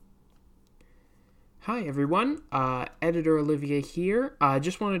Hi everyone, Editor Olivia here.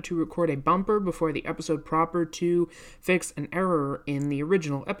 Just wanted to record a bumper before the episode proper to fix an error in the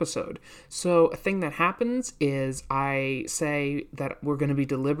original episode. So a thing that happens is I say that we're going to be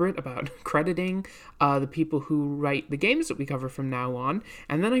deliberate about crediting the people who write the games that we cover from now on,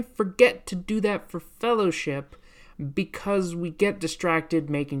 and then I forget to do that for Fellowship because we get distracted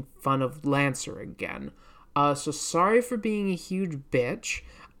making fun of Lancer again. So sorry for being a huge bitch.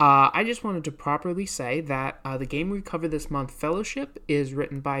 I just wanted to properly say that the game we cover this month, Fellowship, is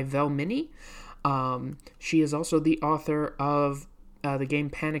written by Vel Mini. She is also the author of the game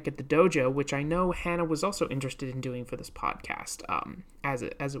Panic at the Dojo, which I know Hannah was also interested in doing for this podcast, as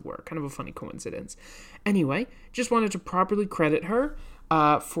it were. Kind of a funny coincidence. Anyway, just wanted to properly credit her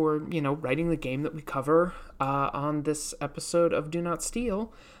for, writing the game that we cover on this episode of Do Not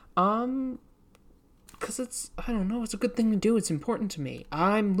Steal. Because it's a good thing to do. It's important to me.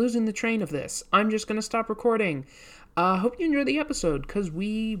 I'm losing the train of this. I'm just going to stop recording. Hope you enjoyed the episode, because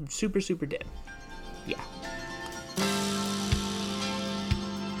we super did. Yeah.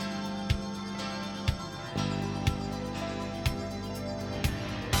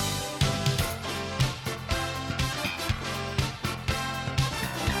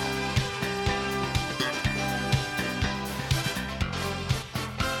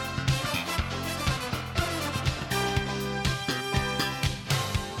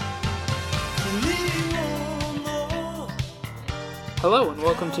 Hello and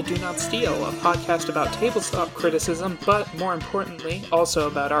welcome to Do Not Steal, a podcast about tabletop criticism, but more importantly, also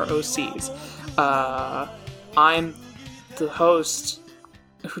about our OCs. I'm the host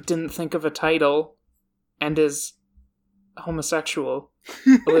who didn't think of a title and is homosexual,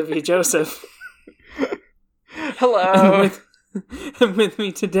 Olivia Joseph. Hello! And with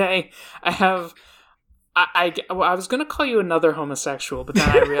me today, I have... I was going to call you another homosexual, but then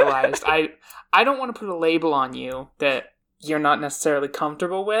I realized I don't want to put a label on you that you're not necessarily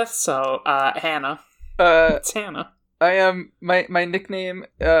comfortable with, so, Hannah. It's Hannah. I am, my nickname,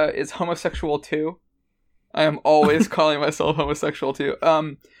 is homosexual too. I am always calling myself homosexual too.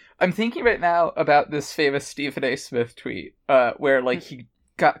 I'm thinking right now about this famous Stephen A. Smith tweet, where, he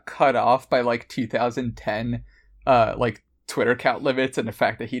got cut off by, 2010, Twitter account limits and the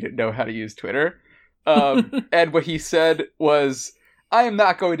fact that he didn't know how to use Twitter. And what he said was, I am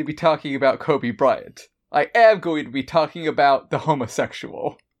not going to be talking about Kobe Bryant. I am going to be talking about the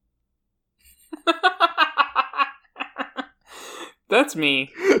homosexual. That's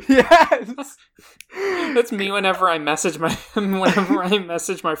me. Yes. That's me whenever I message my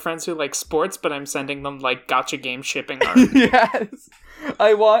friends who like sports, but I'm sending them gotcha game shipping art. Yes.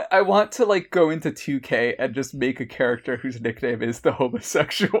 I want to go into 2K and just make a character whose nickname is the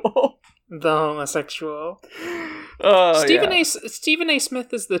homosexual. The homosexual. Stephen A.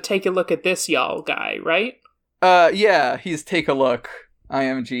 Smith is the take a look at this y'all guy, right? Yeah, he's take a look.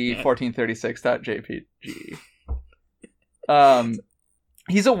 IMG 1436.jpg.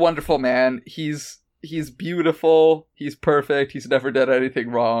 He's a wonderful man. He's beautiful. He's perfect. He's never done anything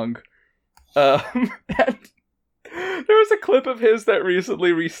wrong. And there was a clip of his that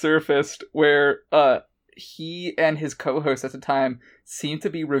recently resurfaced where he and his co-host at the time seemed to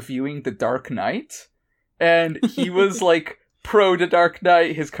be reviewing The Dark Knight. And he was, pro The Dark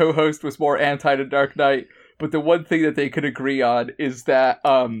Knight. His co-host was more anti The Dark Knight. But the one thing that they could agree on is that,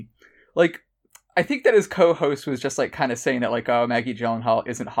 I think that his co-host was just, kind of saying that, oh, Maggie Gyllenhaal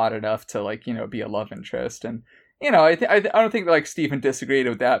isn't hot enough to, be a love interest. And, I don't think that, Stephen disagreed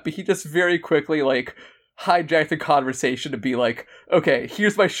with that. But he just very quickly, hijacked the conversation to be okay,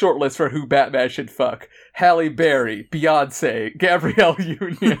 here's my short list for who Batman should fuck. Halle Berry, Beyonce, Gabrielle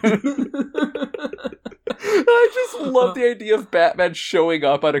Union. I just love the idea of Batman showing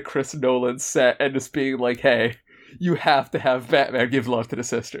up on a Chris Nolan set and just being hey, you have to have Batman give love to the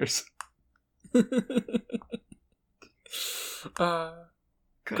sisters. Good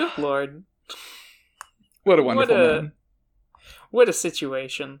lord. What a wonderful man. What a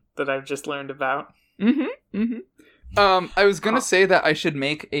situation that I've just learned about. I was gonna say that I should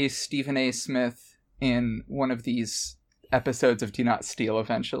make a Stephen A. Smith in one of these episodes of Do Not Steal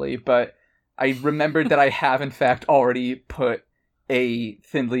eventually, but I remembered that I have in fact already put a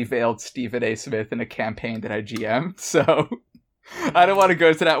thinly veiled Stephen A. Smith in a campaign that I GM'd, so I don't want to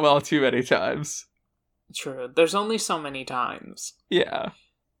go to that well too many times. True. There's only so many times. Yeah.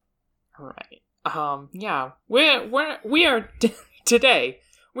 Right. Yeah. We are today.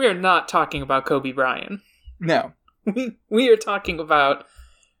 We are not talking about Kobe Bryant. No. We are talking about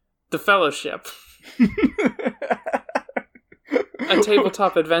The Fellowship. A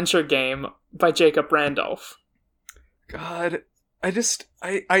tabletop adventure game by Jacob Randolph. God,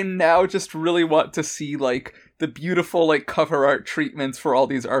 I now just really want to see, like, the beautiful, like, cover art treatments for all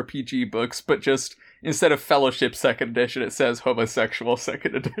these RPG books, but just, instead of Fellowship 2nd edition, it says Homosexual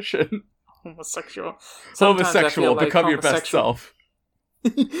 2nd edition. Homosexual. Homosexual, become your best self.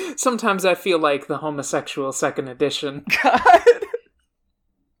 Sometimes I feel like the Homosexual 2nd edition. God!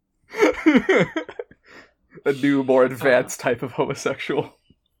 A new, more advanced type of homosexual.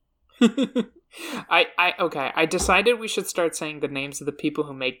 I decided we should start saying the names of the people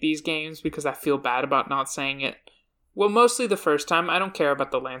who make these games because I feel bad about not saying it. Well, mostly the first time. I don't care about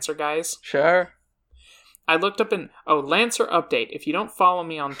the Lancer guys. Sure. I looked up Lancer update. If you don't follow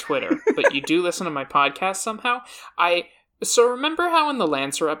me on Twitter, but you do listen to my podcast somehow, So remember how in the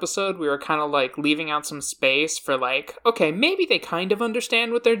Lancer episode we were kind of like leaving out some space for like, okay, maybe they kind of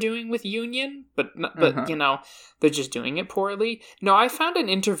understand what they're doing with Union, but you know, they're just doing it poorly. No, I found an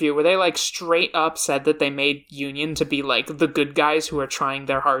interview where they like straight up said that they made Union to be like the good guys who are trying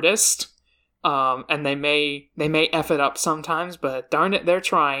their hardest. And they may F it up sometimes, but darn it, they're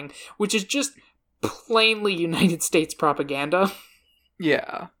trying, which is just plainly United States propaganda.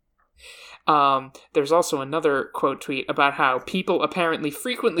 Yeah. There's also another quote tweet about how people apparently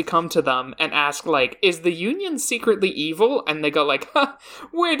frequently come to them and ask, like, is the Union secretly evil? And they go like, huh,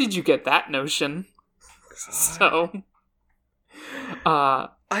 where did you get that notion? So,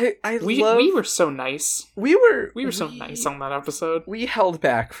 we were so nice. We were so nice on that episode. We held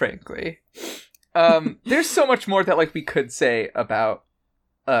back, frankly. There's so much more that, like, we could say about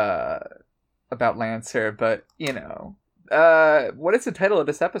Lancer, but, you know... what is the title of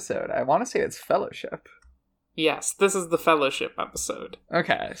this episode? I want to say it's Fellowship. Yes, this is the Fellowship episode.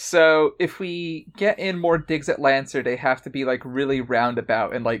 Okay, so if we get in more digs at Lancer, they have to be, like, really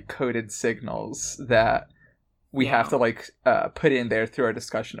roundabout and, like, coded signals that we have to, like, put in there through our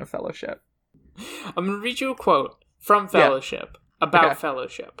discussion of Fellowship. I'm going to read you a quote from Fellowship about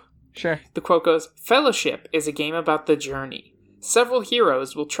Fellowship. Sure. The quote goes, "Fellowship is a game about the journey. Several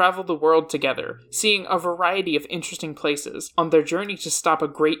heroes will travel the world together, seeing a variety of interesting places on their journey to stop a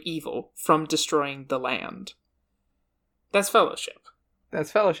great evil from destroying the land." That's Fellowship.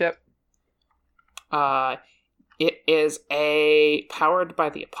 That's Fellowship. It is a powered by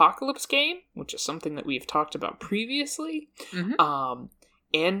the Apocalypse game, which is something that we've talked about previously. Mm-hmm.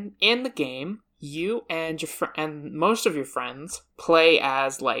 In the game, you and and most of your friends play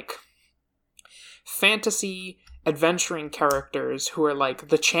as like fantasy adventuring characters who are like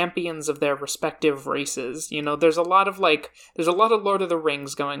the champions of their respective races. You know, there's a lot of Lord of the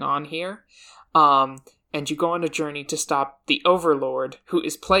Rings going on here. And you go on a journey to stop the Overlord, who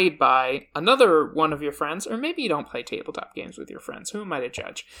is played by another one of your friends, or maybe you don't play tabletop games with your friends. Who am I to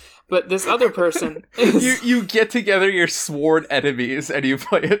judge? But this other person is... you get together your sworn enemies and you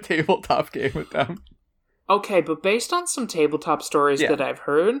play a tabletop game with them. Okay, but based on some tabletop stories that I've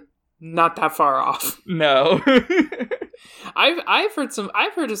heard, not that far off. No. I've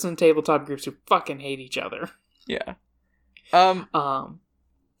heard of some tabletop groups who fucking hate each other. Yeah.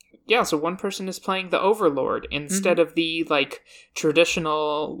 Yeah, so one person is playing the Overlord instead of the, like,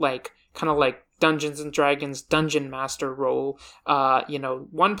 traditional, like, kind of like Dungeons and Dragons Dungeon Master role. You know,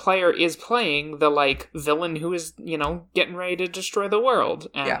 one player is playing the, like, villain who is, you know, getting ready to destroy the world.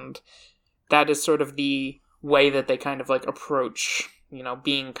 And that is sort of the way that they kind of, like, approach, you know,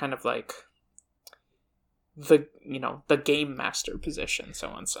 being kind of, like, the game master position,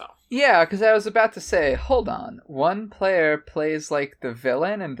 so and so. Yeah, because I was about to say, hold on, one player plays like the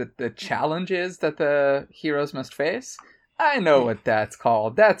villain and the challenges that the heroes must face. I know what that's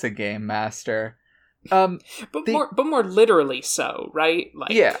called. That's a game master. But more literally so, right?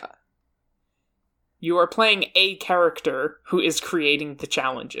 Like, yeah, you are playing a character who is creating the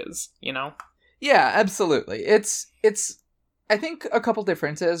challenges. You know? Yeah, absolutely. It's. I think a couple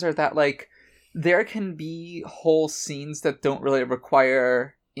differences are that, like, there can be whole scenes that don't really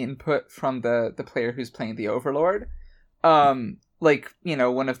require input from the player who's playing the Overlord. Like, you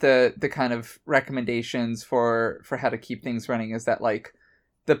know, one of the kind of recommendations for how to keep things running is that, like,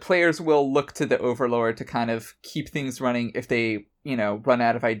 the players will look to the Overlord to kind of keep things running if they, you know, run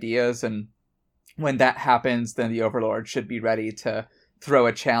out of ideas. And when that happens, then the Overlord should be ready to throw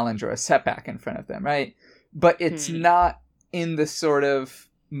a challenge or a setback in front of them, right? But it's not in the sort of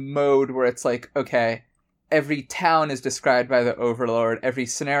mode where it's like, okay, every town is described by the Overlord, every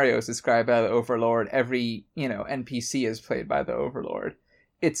scenario is described by the Overlord, every, you know, NPC is played by the Overlord.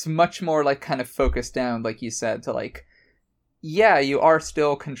 It's much more, like, kind of focused down, like you said, to, like, yeah, you are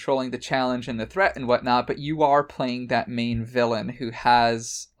still controlling the challenge and the threat and whatnot, but you are playing that main villain who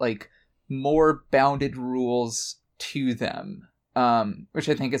has, like, more bounded rules to them, which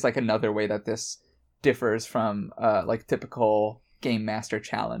I think is, like, another way that this differs from, like, typical game master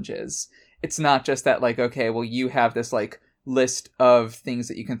challenges. It's not just that, like, okay, well, you have this, like, list of things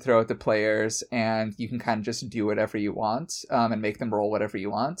that you can throw at the players, and you can kind of just do whatever you want, and make them roll whatever you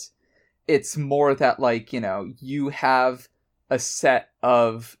want. It's more that, like, you have a set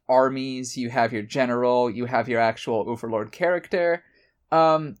of armies, you have your general, you have your actual Overlord character,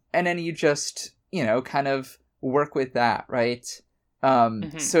 and then you just, kind of work with that, right?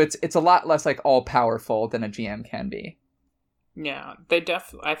 So it's a lot less, like, all-powerful than a GM can be. Yeah,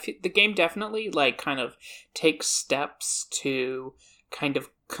 I feel the game definitely, like, kind of takes steps to kind of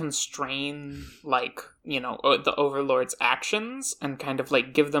constrain, like, the Overlord's actions and kind of,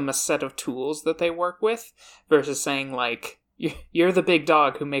 like, give them a set of tools that they work with versus saying, like, you're the big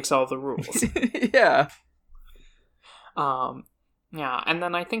dog who makes all the rules. Yeah. Yeah, and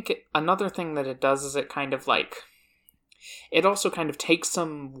then I think another thing that it does is it kind of, like, it also kind of takes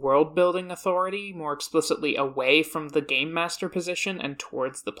some world-building authority more explicitly away from the game master position and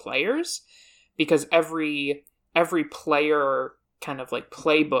towards the players, because every player kind of, like,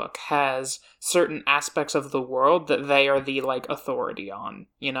 playbook has certain aspects of the world that they are the, like, authority on,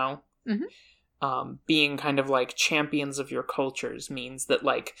 being kind of, like, champions of your cultures means that,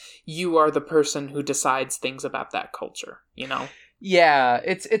 like, you are the person who decides things about that culture, Yeah,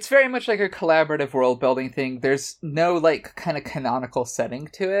 it's very much like a collaborative world-building thing. There's no, like, kind of canonical setting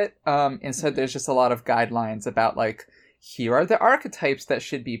to it. Instead, there's just a lot of guidelines about, like, here are the archetypes that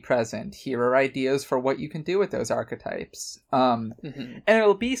should be present. Here are ideas for what you can do with those archetypes. And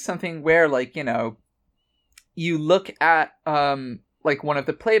it'll be something where, like, you look at, like, one of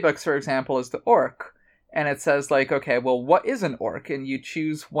the playbooks, for example, is the orc. And it says, like, okay, well, what is an orc? And you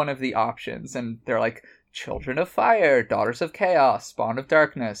choose one of the options. And they're like, Children of Fire, Daughters of Chaos, Spawn of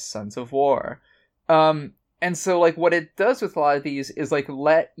Darkness, Sons of War. And so, like, what it does with a lot of these is, like,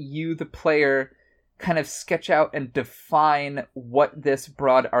 let you, the player, kind of sketch out and define what this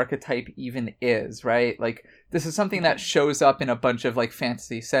broad archetype even is, right? Like, this is something that shows up in a bunch of, like,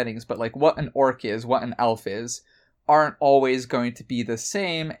 fantasy settings, but, like, what an orc is, what an elf is, aren't always going to be the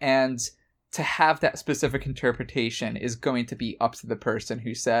same, and to have that specific interpretation is going to be up to the person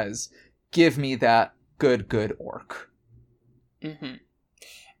who says, give me that good orc.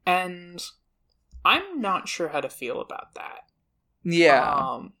 And I'm not sure how to feel about that.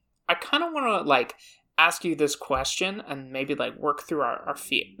 Yeah. I kind of want to, like, ask you this question and maybe, like, work through our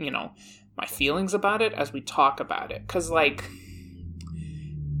my feelings about it as we talk about it. Because, like,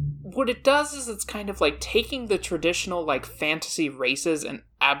 what it does is it's kind of, like, taking the traditional, like, fantasy races and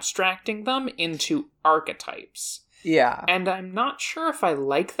abstracting them into archetypes. Yeah. And I'm not sure if I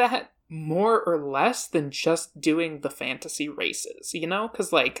like that more or less than just doing the fantasy races,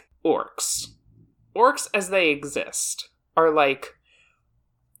 Because, like, orcs as they exist are, like,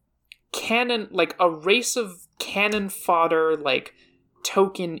 canon, like, a race of cannon fodder, like,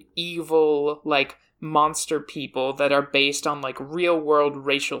 token evil, like, monster people that are based on, like, real world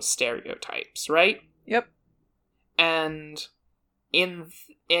racial stereotypes, right? Yep. And in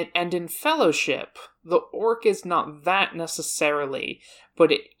Fellowship, the orc is not that necessarily,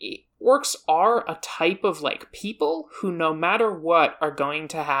 but orcs are a type of, like, people who, no matter what, are going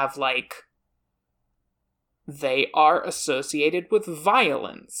to have, like, they are associated with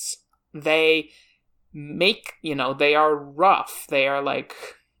violence. They make, they are rough. They are, like,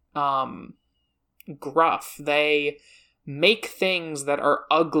 gruff. They make things that are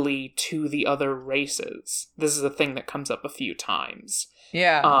ugly to the other races. This is a thing that comes up a few times.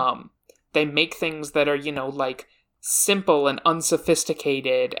 Yeah. They make things that are, like, simple and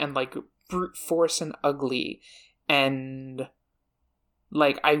unsophisticated and, like, brute force and ugly. And,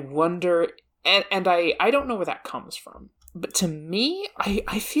 like, I wonder, and I don't know where that comes from. But to me,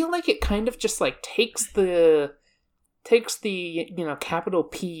 I feel like it kind of just, like, takes the capital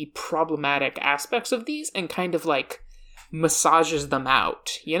P problematic aspects of these and kind of, like, massages them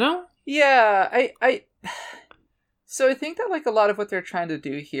out, Yeah, So I think that, like, a lot of what they're trying to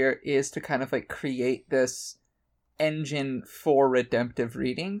do here is to kind of, like, create this engine for redemptive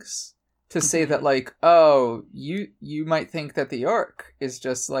readings. To say that, like, oh, you might think that the orc is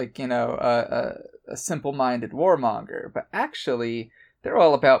just, like, a simple-minded warmonger, but actually, they're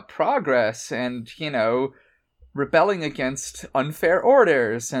all about progress and, rebelling against unfair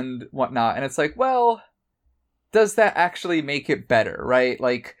orders and whatnot. And it's like, well, does that actually make it better, right?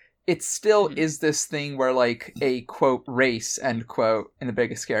 Like, it still is this thing where, like, a, quote, race, end quote, in the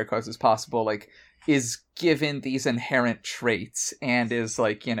biggest scare quotes as possible, like, is given these inherent traits and is,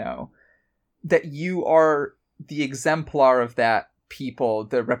 like, that you are the exemplar of that people,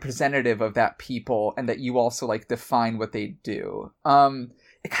 the representative of that people, and that you also, like, define what they do.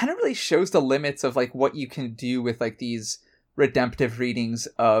 It kind of really shows the limits of, like, what you can do with, like, these redemptive readings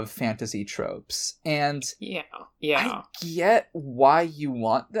of fantasy tropes. And yeah. I get why you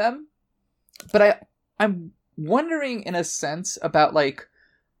want them, but I'm wondering in a sense about, like,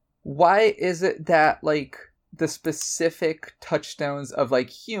 why is it that, like, the specific touchstones of, like,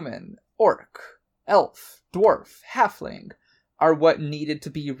 human, orc, elf, dwarf, halfling are what needed to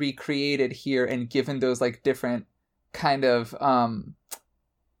be recreated here and given those, like, different kind of,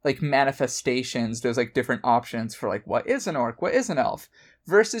 like, manifestations, those, like, different options for, like, what is an orc, what is an elf,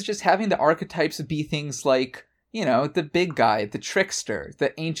 versus just having the archetypes be things like, you know, the big guy, the trickster,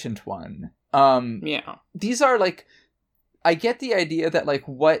 the ancient one. These are, like, I get the idea that, like,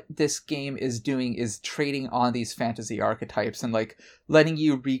 what this game is doing is trading on these fantasy archetypes and, like, letting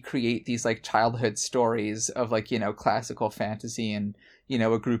you recreate these, like, childhood stories of, like, you know, classical fantasy and, you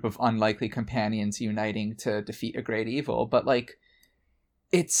know, a group of unlikely companions uniting to defeat a great evil. But, like,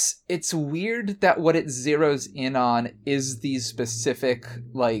 it's weird that what it zeroes in on is these specific,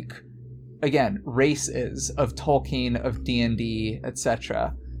 like, again, races of Tolkien, of D&D,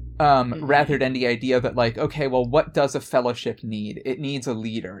 etc., rather than the idea that, like, okay, well, what does a fellowship need? It needs a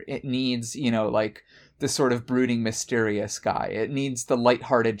leader. It needs, you know, like, the sort of brooding, mysterious guy. It needs the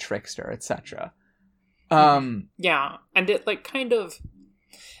lighthearted trickster, etc. Yeah, and it, like, kind of,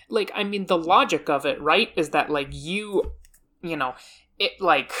 like, I mean, the logic of it, right, is that, like, you know, it,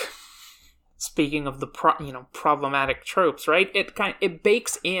 like, speaking of the problematic tropes, right? It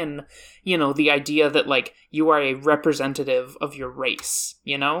bakes in, you know, the idea that, like, you are a representative of your race,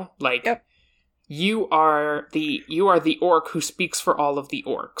 you know? Like, yep. you are the orc who speaks for all of the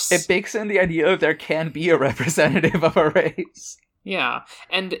orcs. It bakes in the idea that there can be a representative of a race. Yeah.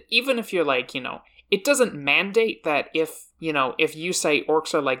 And even if you're, like, you know, it doesn't mandate that if you say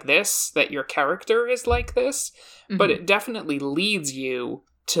orcs are like this, that your character is like this, but it definitely leads you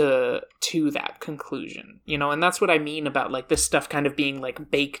to that conclusion, you know, and that's what I mean about, like, this stuff kind of being,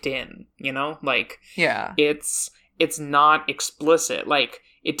 like, baked in, you know, like, yeah, it's not explicit, like,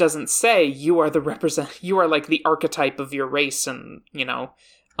 it doesn't say you are like the archetype of your race, and, you know,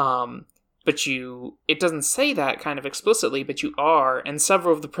 but it doesn't say that kind of explicitly, but you are, and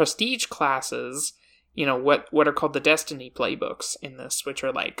several of the prestige classes, you know, what are called the Destiny playbooks in this, which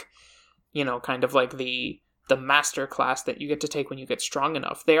are, like, you know, kind of like the master class that you get to take when you get strong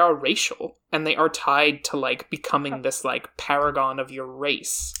enough. They are racial, and they are tied to, like, becoming this, like, paragon of your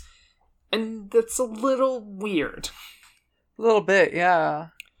race. And that's a little weird. A little bit, yeah.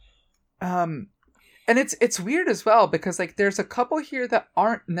 And it's weird as well, because, like, there's a couple here that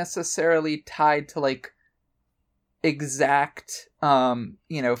aren't necessarily tied to, like, exact,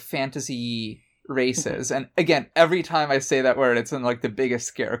 you know, fantasy races. And again, every time I say that word, it's in, like, the biggest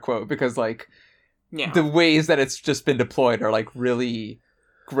scare quote, because, like, the ways that it's just been deployed are, like, really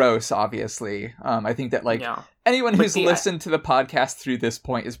gross, obviously. I think that, like, anyone who's listened to the podcast through this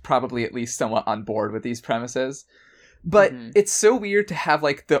point is probably at least somewhat on board with these premises. But it's so weird to have,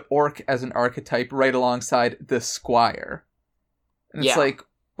 like, the orc as an archetype right alongside the squire. And it's like,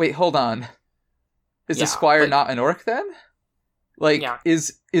 wait, hold on. Is the squire not an orc then? Like,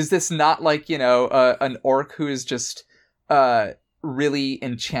 is this not, like, you know, an orc who is just really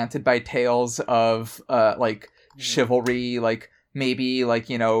enchanted by tales of like chivalry, like, maybe, like,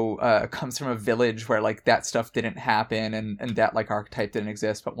 you know, comes from a village where, like, that stuff didn't happen and that, like, archetype didn't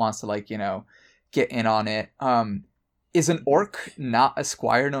exist, but wants to, like, you know, get in on it. Is an orc not a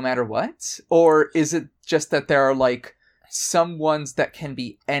squire no matter what? Or is it just that there are, like, some ones that can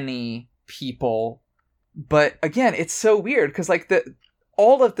be any people? But again, it's so weird because, like,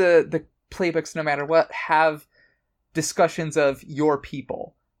 all of the playbooks, no matter what, have discussions of your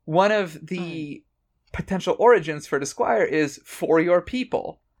people. One of the potential origins for the squire is for your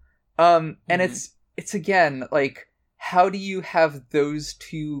people. And it's again, like, how do you have those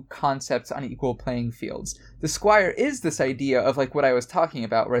two concepts on equal playing fields? The squire is this idea of, like, what I was talking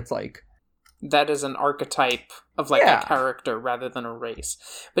about, where it's like, that is an archetype of, like, a character rather than a race.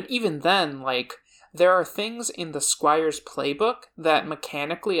 But even then, like, there are things in the squire's playbook that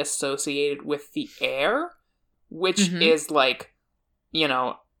mechanically associated with the heir, which is, like, you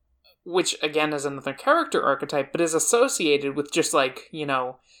know, which again is another character archetype, but is associated with just, like, you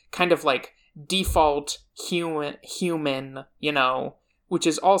know, kind of, like, default human, you know, which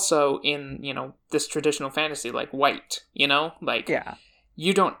is also in, you know, this traditional fantasy, like, white, you know, like,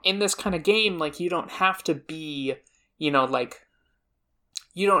 you don't, in this kind of game, like, you don't have to be, you know, like,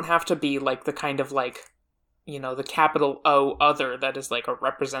 you don't have to be, like, the kind of, like, you know, the capital O other that is, like, a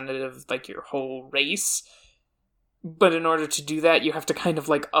representative, like, your whole race. But in order to do that, you have to kind of,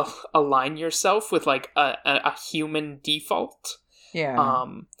 like, align yourself with, like, a human default. Yeah.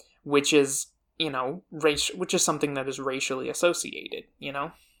 Which is which is something that is racially associated,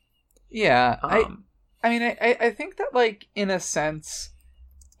 Yeah, Um, I think that, like, in a sense,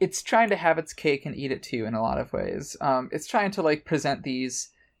 it's trying to have its cake and eat it too in a lot of ways. It's trying to, like, present these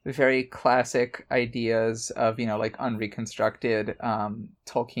very classic ideas of, like, unreconstructed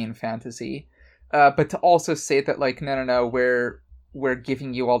Tolkien fantasy, but to also say that, like, no, we're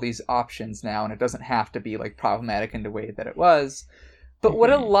giving you all these options now, and it doesn't have to be, like, problematic in the way that it was. But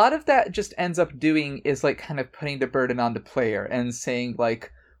what a lot of that just ends up doing is, like, kind of putting the burden on the player and saying,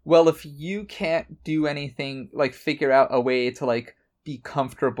 like, well, if you can't do anything, like, figure out a way to, like, be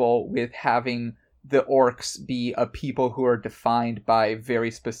comfortable with having the orcs be a people who are defined by very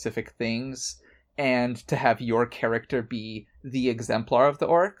specific things, and to have your character be the exemplar of the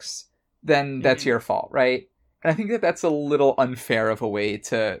orcs, then that's your fault, right? And I think that that's a little unfair of a way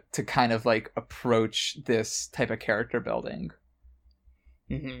to kind of, like, approach this type of character building.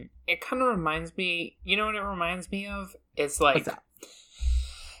 It kind of reminds me, you know what it reminds me of? It's What's like, that?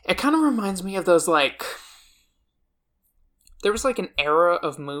 it kind of reminds me of those, like, there was, like, an era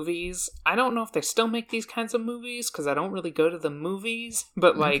of movies. I don't know if they still make these kinds of movies, because I don't really go to the movies,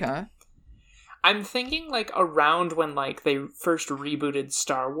 but, like, Okay. I'm thinking, like, around when, like, they first rebooted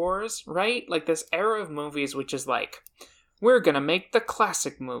Star Wars, right? Like, this era of movies, which is, like, we're gonna make the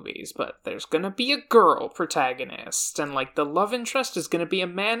classic movies, but there's gonna be a girl protagonist, and, like, the love interest is gonna be a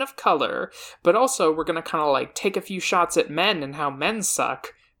man of color, but also we're gonna kind of, like, take a few shots at men and how men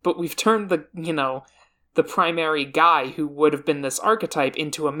suck, but we've turned the primary guy who would have been this archetype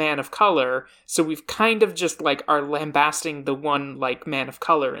into a man of color, so we've kind of just, like, are lambasting the one, like, man of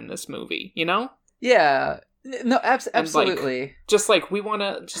color in this movie, Yeah. No, absolutely. And, like, just, like, we want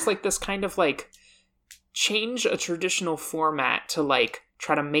to, just, like, this kind of, like, change a traditional format to, like,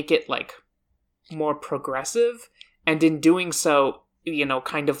 try to make it, like, more progressive, and in doing so,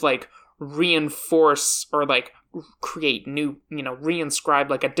 kind of, like, reinforce or, like, create new, reinscribe,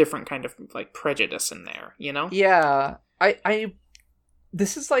 like, a different kind of, like, prejudice in there, Yeah.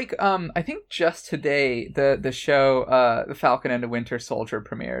 This is, like, I think just today the show The Falcon and the Winter Soldier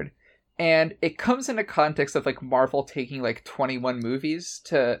premiered, and it comes in a context of, like, Marvel taking, like, 21 movies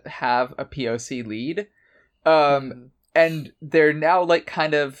to have a POC lead. And they're now, like,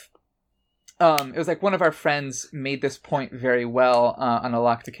 kind of, it was like one of our friends made this point very well on a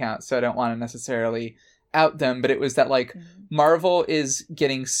locked account, so I don't want to necessarily out them, but it was that, like, Marvel is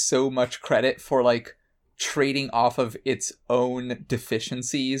getting so much credit for, like, trading off of its own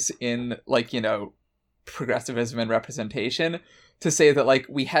deficiencies in, like, progressivism and representation to say that, like,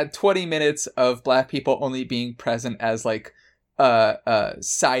 we had 20 minutes of black people only being present as, like,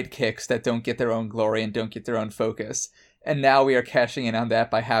 sidekicks that don't get their own glory and don't get their own focus. And now we are cashing in on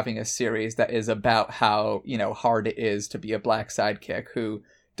that by having a series that is about how, hard it is to be a black sidekick who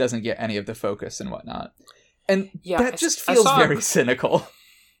doesn't get any of the focus and whatnot. And that just feels very cynical.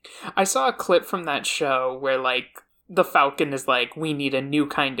 I saw a clip from that show where, like, the Falcon is like, we need a new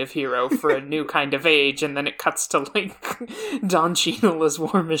kind of hero for a new kind of age, and then it cuts to, like, Don Cheadle as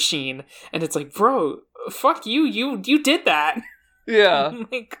War Machine, and it's like, bro, fuck you, you did that. Yeah.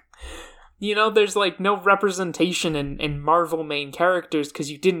 Like, there's, like, no representation in Marvel main characters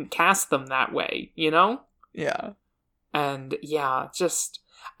because you didn't cast them that way, Yeah. And, yeah, just,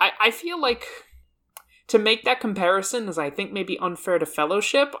 I feel like to make that comparison is, I think, maybe unfair to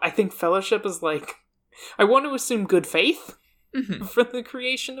Fellowship. I think Fellowship is, like, I want to assume good faith for the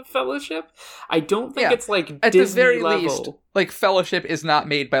creation of Fellowship. I don't think it's, like, at Disney the very level. least, like, Fellowship is not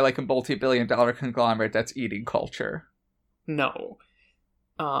made by, like, a multi-billion-dollar conglomerate that's eating culture. No.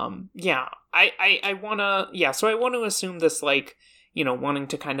 Yeah. I wanna, so I want to assume this, like, wanting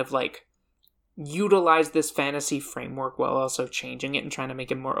to kind of, like, utilize this fantasy framework while also changing it and trying to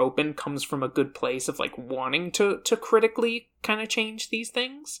make it more open comes from a good place of, like, wanting to critically kind of change these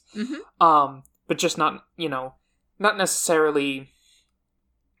things. But just not necessarily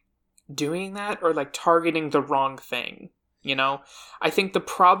doing that or, like, targeting the wrong thing, I think the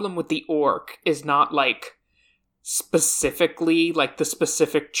problem with the orc is not, like, specifically, like, the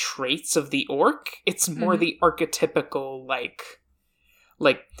specific traits of the orc. It's more the archetypical, like,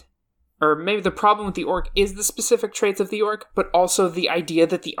 or maybe the problem with the orc is the specific traits of the orc, but also the idea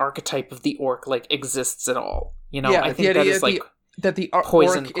that the archetype of the orc, like, exists at all. I think that is, like, that the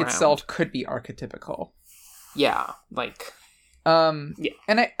orc itself could be archetypical. Yeah, like, yeah.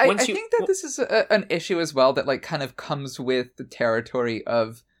 And I think that this is an issue as well that, like, kind of comes with the territory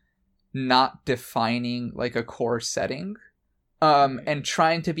of not defining, like, a core setting, and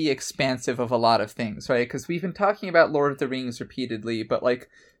trying to be expansive of a lot of things, right? Because we've been talking about Lord of the Rings repeatedly, but, like,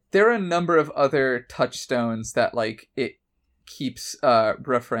 there are a number of other touchstones that, like, it keeps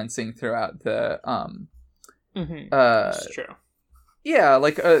referencing throughout the That's true. Yeah,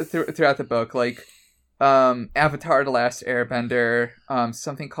 like throughout the book, like Avatar: The Last Airbender,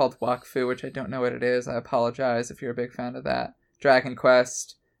 something called Wakfu, which I don't know what it is. I apologize if you're a big fan of that. Dragon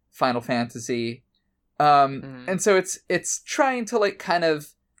Quest, Final Fantasy, and so it's trying to like kind of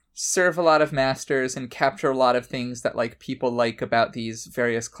serve a lot of masters and capture a lot of things that like people like about these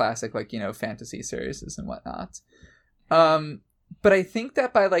various classic like fantasy series and whatnot. But I think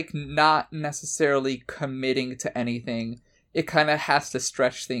that by like not necessarily committing to anything, it kind of has to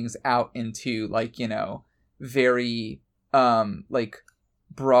stretch things out into like very like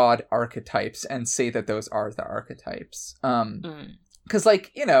broad archetypes and say that those are the archetypes. Because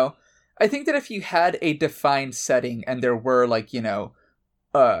like I think that if you had a defined setting and there were like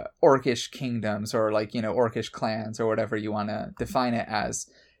orcish kingdoms or like orcish clans or whatever you want to define it as,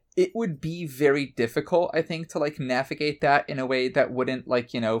 it would be very difficult, I think, to like navigate that in a way that wouldn't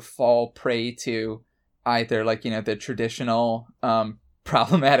like fall prey to either like the traditional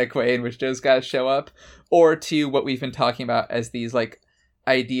problematic way in which those guys show up, or to what we've been talking about as these like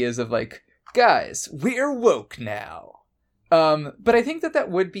ideas of like, guys, we're woke now. But I think that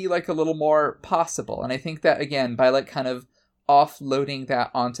would be like a little more possible, and I think that again by like kind of offloading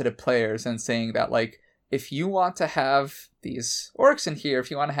that onto the players and saying that like, if you want to have these orcs in here,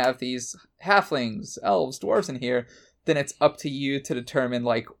 if you want to have these halflings, elves, dwarves in here, then it's up to you to determine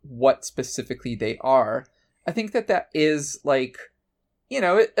like what specifically they are. I think that is like,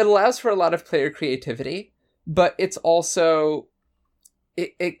 it allows for a lot of player creativity, but it's also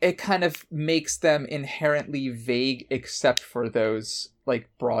it kind of makes them inherently vague except for those like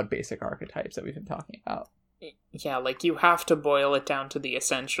broad basic archetypes that we've been talking about. Yeah, like you have to boil it down to the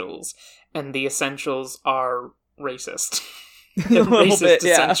essentials, and the essentials are racist. Racist bit,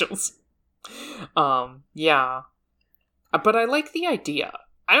 yeah. Essentials. Yeah. But I like the idea.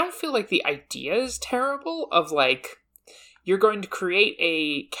 I don't feel like the idea is terrible of like, you're going to create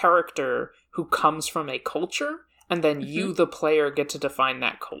a character who comes from a culture, and then you, the player, get to define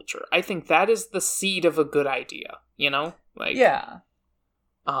that culture. I think that is the seed of a good idea, Like, yeah.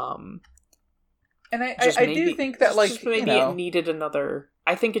 And I do think that, like, just maybe it needed another...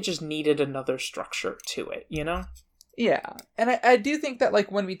 I think it just needed another structure to it, Yeah. And I do think that, like,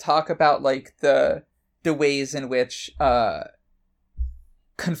 when we talk about, like, the ways in which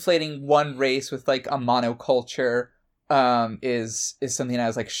conflating one race with, like, a monoculture is something that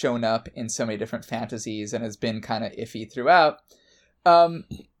has, like, shown up in so many different fantasies and has been kind of iffy throughout.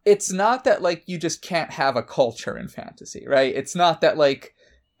 It's not that, like, you just can't have a culture in fantasy, right? It's not that, like,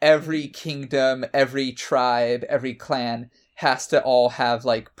 every kingdom, every tribe, every clan has to all have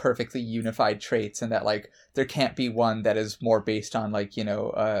like perfectly unified traits, and that like there can't be one that is more based on like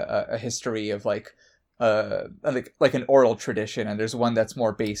a history of like an oral tradition, and there's one that's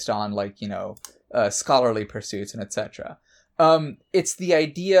more based on like scholarly pursuits and etc. It's the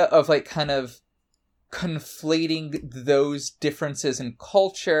idea of like kind of conflating those differences in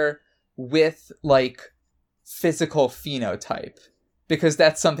culture with like physical phenotype. Because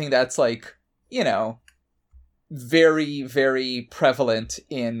that's something that's, like, very, very prevalent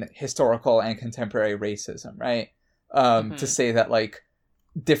in historical and contemporary racism, right? To say that, like,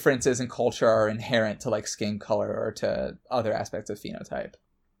 differences in culture are inherent to, like, skin color or to other aspects of phenotype.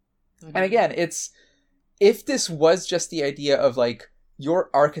 And again, if this was just the idea of, like, your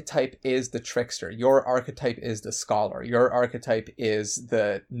archetype is the trickster, your archetype is the scholar, your archetype is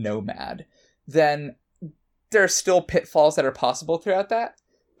the nomad, then... there are still pitfalls that are possible throughout that,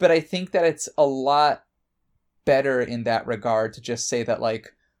 but I think that it's a lot better in that regard to just say that,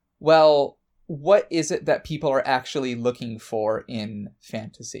 like, well, what is it that people are actually looking for in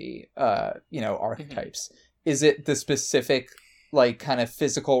fantasy, archetypes? Is it the specific, like, kind of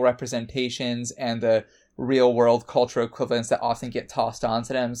physical representations and the real-world cultural equivalents that often get tossed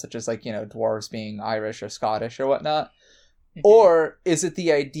onto them, such as, like, dwarves being Irish or Scottish or whatnot? Or is it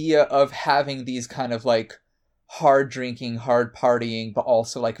the idea of having these kind of, like, hard drinking, hard partying, but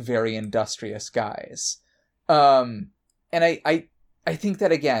also like very industrious guys. And I think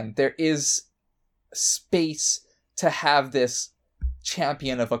that again, there is space to have this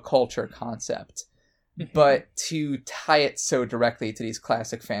champion of a culture concept, but to tie it so directly to these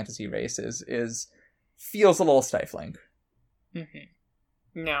classic fantasy races feels a little stifling.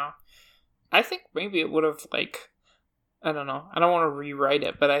 No. I think maybe it would have like, I don't know. I don't want to rewrite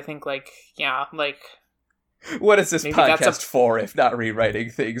it, but I think like, yeah, like, what is this podcast for if not rewriting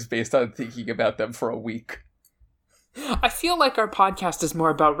things based on thinking about them for a week? I feel like our podcast is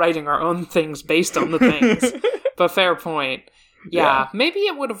more about writing our own things based on the things. But fair point. Yeah, maybe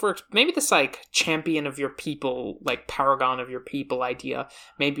it would have worked. Maybe this, like, champion of your people, like, paragon of your people idea,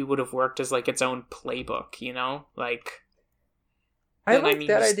 maybe would have worked as, like, its own playbook, you know? Like... I like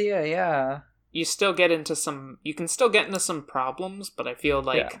that idea, yeah. You still get into some... You can still get into some problems, but I feel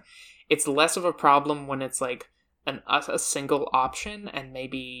like it's less of a problem when it's, like, a single option and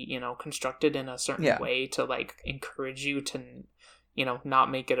maybe, you know, constructed in a certain way to, like, encourage you to, you know,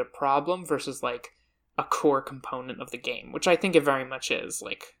 not make it a problem versus, like, a core component of the game, which I think it very much is.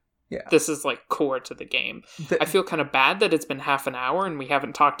 Like, this is, like, core to the game. I feel kind of bad that it's been half an hour and we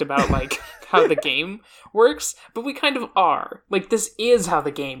haven't talked about, like, how the game works, but we kind of are. Like, this is how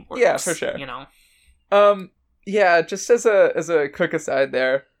the game works. Yeah, for sure. You know? Yeah, just as a quick aside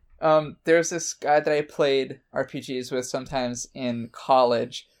there, there's this guy that I played RPGs with sometimes in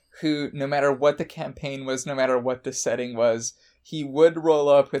college who, no matter what the campaign was, no matter what the setting was, he would roll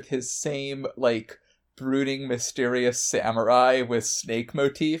up with his same, like, brooding, mysterious samurai with snake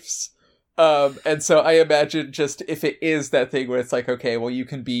motifs. And so I imagine just if it is that thing where it's like, okay, well, you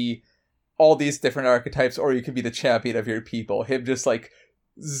can be all these different archetypes or you can be the champion of your people, him just, like,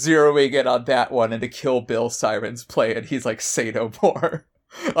 zeroing in on that one and to Kill Bill Siren's play, and he's like, say no more.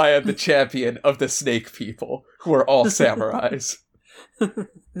 I am the champion of the snake people, who are all samurais.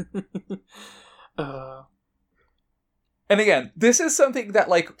 And again, this is something that,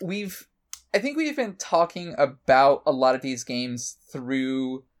 like, I think we've been talking about a lot of these games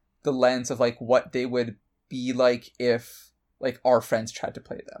through the lens of, like, what they would be like if, like, our friends tried to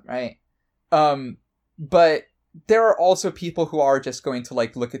play them, right? But there are also people who are just going to,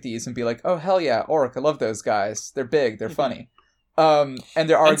 like, look at these and be like, oh, hell yeah, Orc, I love those guys. They're big, they're funny. And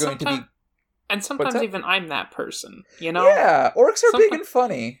there are going to be... And sometimes even I'm that person, you know? Yeah, Orcs are big and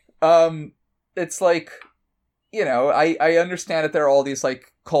funny. It's like... You know, I understand that there are all these,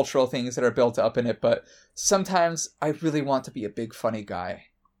 like, cultural things that are built up in it, but sometimes I really want to be a big, funny guy.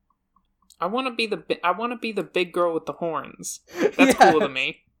 I want to be the big girl with the horns. That's cool to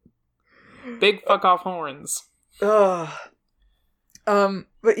me. Big fuck off horns. But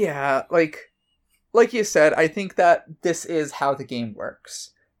yeah, like you said, I think that this is how the game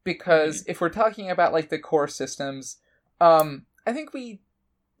works. Because if we're talking about, like, the core systems, I think we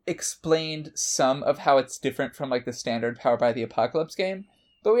explained some of how it's different from, like, the standard Powered by the Apocalypse game,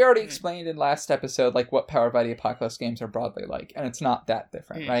 but we already explained in last episode, like, what Powered by the Apocalypse games are broadly like, and it's not that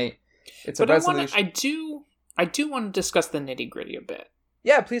different, right? It's a resolution. I do want to discuss the nitty gritty a bit.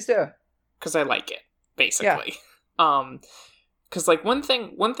 Yeah, please do. Because I like it, basically. Yeah. Because, like, one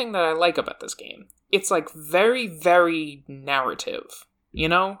thing that I like about this game, it's, like, very, very narrative, you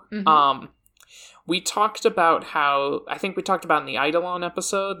know? Mm-hmm. We talked about how, I think we talked about in the Eidolon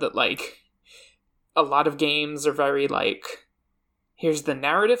episode, that, like, a lot of games are very, like, here's the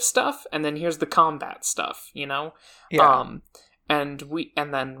narrative stuff, and then here's the combat stuff, you know? Yeah. And we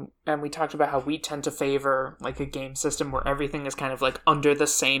talked about how we tend to favor, like, a game system where everything is kind of, like, under the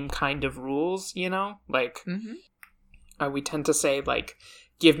same kind of rules, you know? Like, we tend to say, like,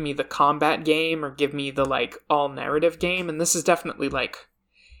 give me the combat game, or give me the, like, all narrative game, and this is definitely, like,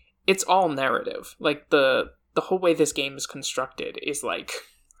 it's all narrative. Like, the whole way this game is constructed is, like,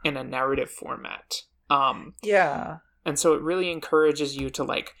 in a narrative format. Yeah. And so it really encourages you to,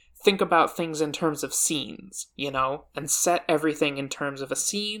 like, think about things in terms of scenes, you know? And set everything in terms of a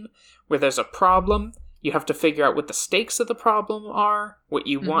scene where there's a problem. You have to figure out what the stakes of the problem are, what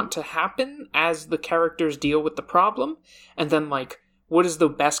you want to happen as the characters deal with the problem, and then, like, what is the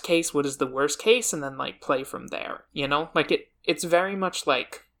best case, what is the worst case, and then, like, play from there, you know? Like, it's very much,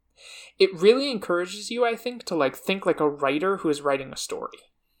 like... It really encourages you, I think, to, like, think like a writer who is writing a story.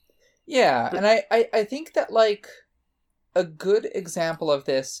 Yeah, and I think that, like, a good example of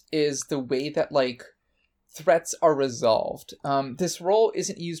this is the way that, like, threats are resolved. This role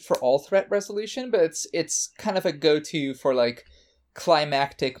isn't used for all threat resolution, but it's kind of a go-to for, like,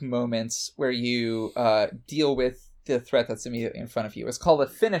 climactic moments where you deal with the threat that's immediately in front of you. It's called a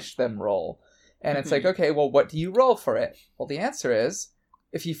finish them roll. And it's like, okay, well, what do you roll for it? Well, the answer is...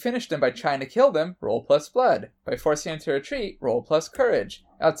 If you finish them by trying to kill them, roll plus blood. By forcing them to retreat, roll plus courage.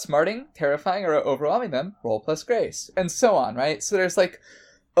 Outsmarting, terrifying, or overwhelming them, roll plus grace. And so on, right? So there's, like,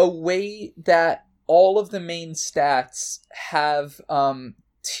 a way that all of the main stats have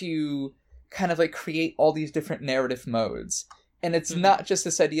to kind of, like, create all these different narrative modes. And it's not just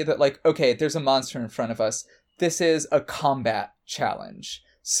this idea that, like, okay, there's a monster in front of us. This is a combat challenge.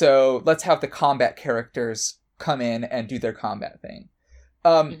 So let's have the combat characters come in and do their combat thing.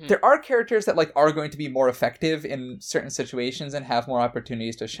 There are characters that, like, are going to be more effective in certain situations and have more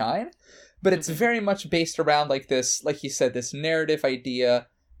opportunities to shine, but it's very much based around, like, this, like you said, this narrative idea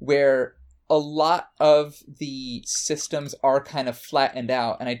where a lot of the systems are kind of flattened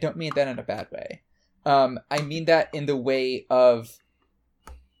out, and I don't mean that in a bad way. I mean that in the way of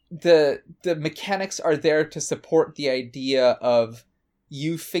the mechanics are there to support the idea of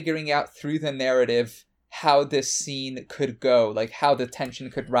you figuring out through the narrative how this scene could go, like how the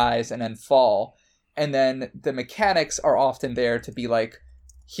tension could rise and then fall. And then the mechanics are often there to be like,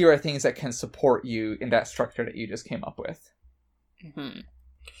 here are things that can support you in that structure that you just came up with. Mm-hmm.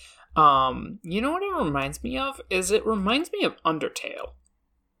 You know what it reminds me of? It reminds me of Undertale.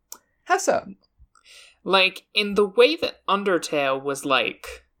 How so? Like, in the way that Undertale was,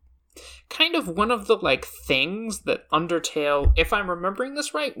 like, kind of one of the, like, things that Undertale, if I'm remembering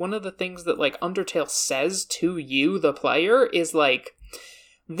this right, one of the things that, like, Undertale says to you, the player, is, like,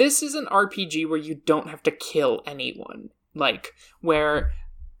 this is an RPG where you don't have to kill anyone. Like, where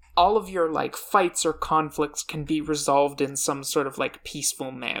all of your, like, fights or conflicts can be resolved in some sort of, like, peaceful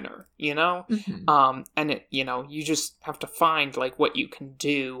manner, you know? Mm-hmm. And it, you know, you just have to find, like, what you can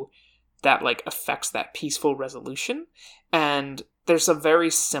do that, like, affects that peaceful resolution. And there's a very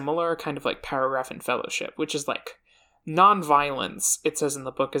similar kind of, like, paragraph in Fellowship, which is, like, nonviolence, it says in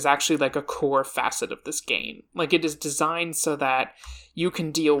the book, is actually, like, a core facet of this game. Like, it is designed so that you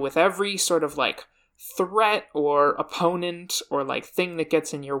can deal with every sort of, like, threat or opponent or, like, thing that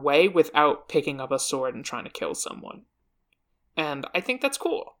gets in your way without picking up a sword and trying to kill someone. And I think that's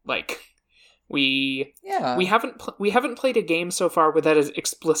cool. Like, we haven't played a game so far where that is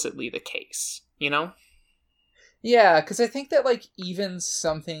explicitly the case, you know? Yeah, because I think that, like, even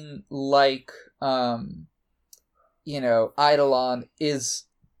something like, Eidolon is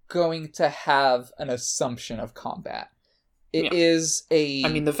going to have an assumption of combat. It is a... I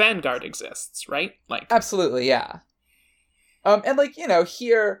mean, the Vanguard exists, right? Like, absolutely, yeah. And, like,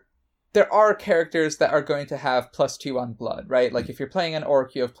 here, there are characters that are going to have +2 on blood, right? Like, if you're playing an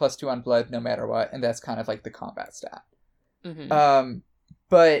orc, you have +2 on blood no matter what, and that's kind of, like, the combat stat. Mm-hmm.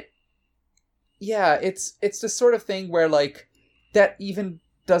 But, yeah, it's the sort of thing where, like, that even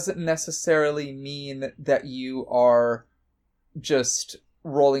doesn't necessarily mean that you are just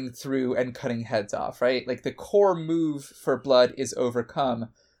rolling through and cutting heads off, right? Like, the core move for blood is overcome.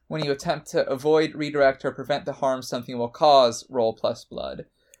 When you attempt to avoid, redirect, or prevent the harm something will cause, roll +blood.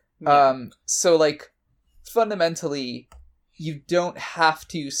 Yeah. So, like, fundamentally, you don't have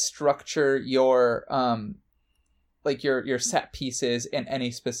to structure your, your set pieces in any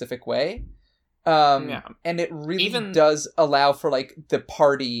specific way. And it really does allow for, like, the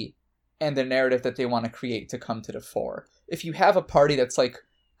party and the narrative that they want to create to come to the fore. If you have a party that's, like,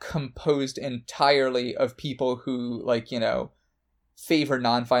 composed entirely of people who, like, favor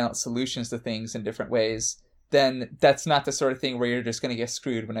nonviolent solutions to things in different ways, then that's not the sort of thing where you're just going to get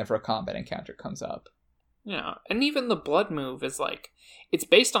screwed whenever a combat encounter comes up. Yeah, and even the blood move is, like, it's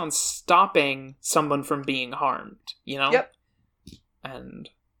based on stopping someone from being harmed, you know? Yep. And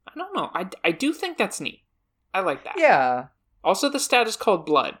I don't know, I do think that's neat. I like that. Yeah. Also, the stat is called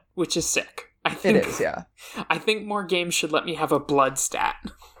blood, which is sick. I think it is, yeah. I think more games should let me have a blood stat.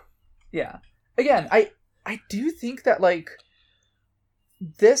 Yeah. Again, I do think that, like,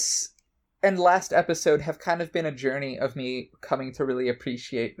 this and last episode have kind of been a journey of me coming to really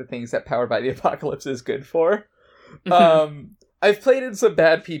appreciate the things that Powered by the Apocalypse is good for. I've played in some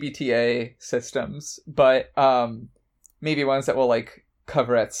bad PBTA systems, but maybe ones that we'll, like,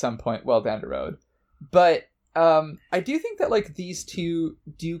 cover at some point well down the road. But I do think that, like, these two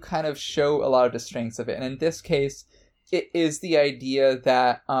do kind of show a lot of the strengths of it. And in this case, it is the idea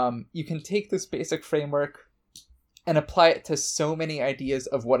that you can take this basic framework and apply it to so many ideas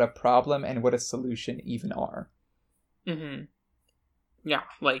of what a problem and what a solution even are. Mm-hmm. Yeah,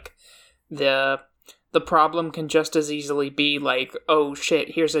 like, the problem can just as easily be, like, oh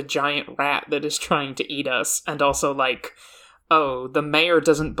shit, here's a giant rat that is trying to eat us, and also, like, oh, the mayor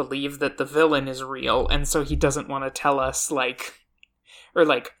doesn't believe that the villain is real, and so he doesn't want to tell us, like, or,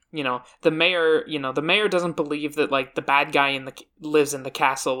 like, the mayor doesn't believe that, like, the bad guy lives in the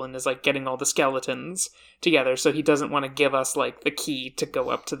castle and is, like, getting all the skeletons together, so he doesn't want to give us, like, the key to go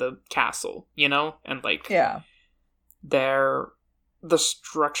up to the castle, and, like, yeah, the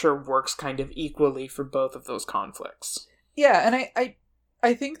structure works kind of equally for both of those conflicts. Yeah, and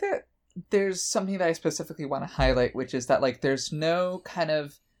I think that there's something that I specifically want to highlight, which is that, like, there's no kind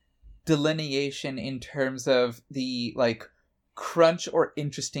of delineation in terms of the, like, crunch or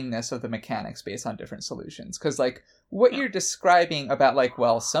interestingness of the mechanics based on different solutions. Because, like, what you're describing about, like,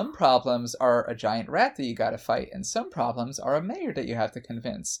 well, some problems are a giant rat that you gotta fight, and some problems are a mayor that you have to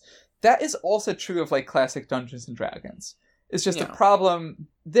convince. That is also true of, like, classic Dungeons and Dragons. It's just the problem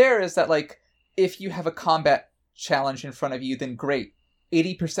there is that, like, if you have a combat challenge in front of you, then great.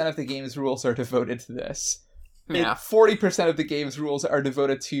 80% of the game's rules are devoted to this. Yeah. 40% of the game's rules are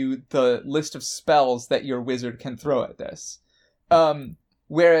devoted to the list of spells that your wizard can throw at this.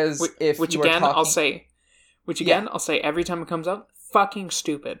 Whereas I'll say every time it comes up, fucking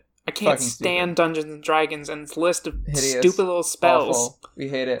stupid. I can't stand Dungeons and Dragons and its list of stupid little spells. Awful. We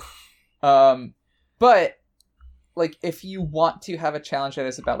hate it. But like, if you want to have a challenge that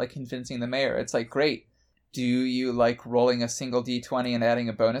is about like convincing the mayor, it's like, great. Do you like rolling a single d20 and adding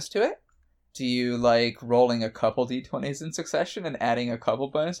a bonus to it? Do you like rolling a couple d20s in succession and adding a couple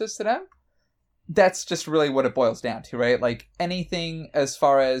bonuses to them? That's just really what it boils down to, right? Like, anything as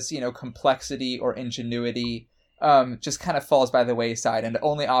far as, complexity or ingenuity just kind of falls by the wayside, and the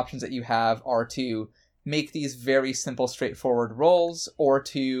only options that you have are to make these very simple, straightforward rolls, or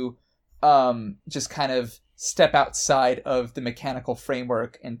to just kind of step outside of the mechanical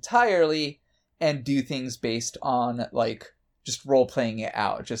framework entirely and do things based on, like, just role-playing it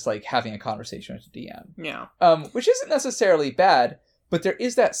out, just, like, having a conversation with the DM. Yeah. Which isn't necessarily bad, but there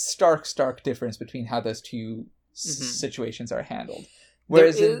is that stark difference between how those two situations are handled.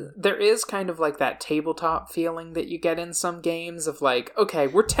 Whereas there is kind of like that tabletop feeling that you get in some games of like, okay,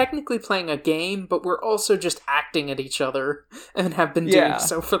 we're technically playing a game, but we're also just acting at each other and have been doing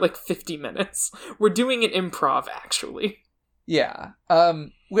so for like 50 minutes. We're doing it improv, actually. Yeah.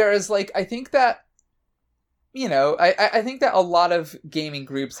 Whereas, like, I think that, I think that a lot of gaming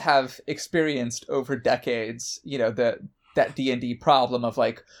groups have experienced over decades, that D&D problem of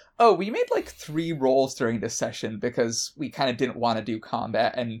like, oh, we made like 3 rolls during this session because we kind of didn't want to do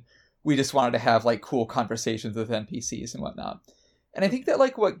combat and we just wanted to have like cool conversations with NPCs and whatnot. And I think that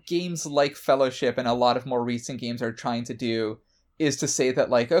like what games like Fellowship and a lot of more recent games are trying to do is to say that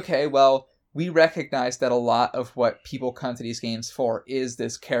like, okay, well, we recognize that a lot of what people come to these games for is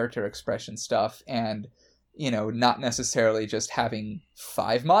this character expression stuff and, not necessarily just having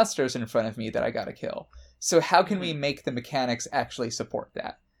 5 monsters in front of me that I gotta kill. So how can we make the mechanics actually support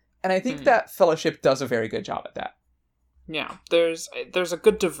that? And I think that Fellowship does a very good job at that. Yeah, there's a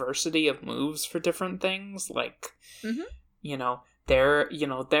good diversity of moves for different things. Like, the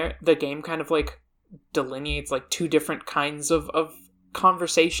game kind of like delineates like 2 different kinds of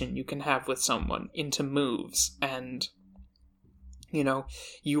conversation you can have with someone into moves, and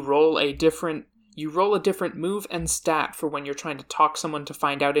you roll a different move and stat for when you're trying to talk someone to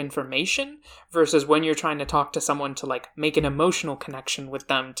find out information versus when you're trying to talk to someone to like make an emotional connection with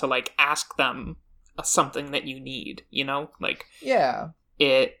them, to like ask them something that you need, like, yeah,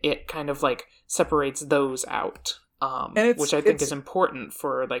 it kind of like separates those out, which I think is important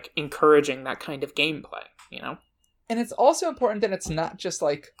for like encouraging that kind of gameplay, and it's also important that it's not just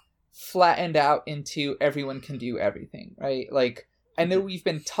like flattened out into everyone can do everything, right? Like, I know we've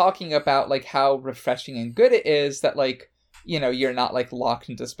been talking about like how refreshing and good it is that like, you're not like locked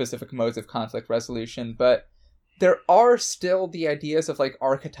into specific modes of conflict resolution, but there are still the ideas of like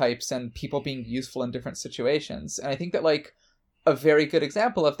archetypes and people being useful in different situations. And I think that like a very good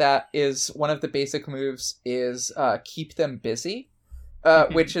example of that is one of the basic moves is keep them busy,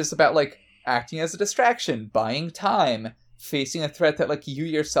 which is about like acting as a distraction, buying time, facing a threat that like you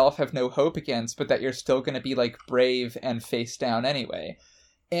yourself have no hope against, but that you're still going to be like brave and face down anyway.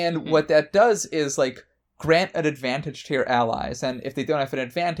 And what that does is like grant an advantage to your allies, and if they don't have an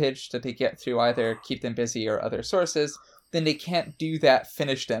advantage that they get through either keep them busy or other sources, then they can't do that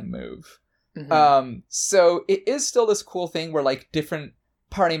finish them move. So it is still this cool thing where like different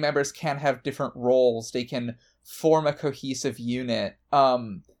party members can have different roles, they can form a cohesive unit,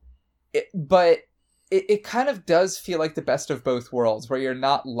 but it kind of does feel like the best of both worlds, where you're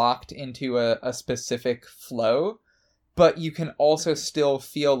not locked into a specific flow, but you can also still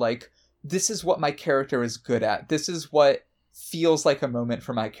feel like, this is what my character is good at. This is what feels like a moment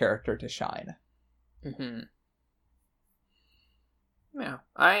for my character to shine. Yeah,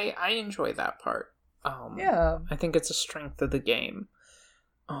 I enjoy that part. Yeah. I think it's a strength of the game.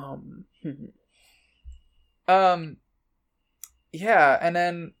 Yeah, and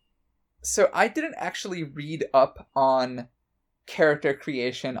then... So I didn't actually read up on character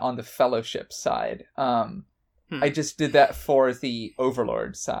creation on the Fellowship side. I just did that for the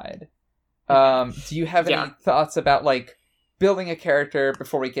Overlord side. Do you have any thoughts about like building a character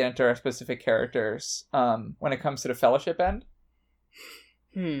before we get into our specific characters when it comes to the Fellowship end?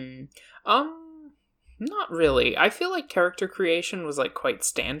 Not really. I feel like character creation was like quite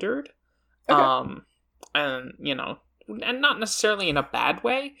standard. Okay. And and not necessarily in a bad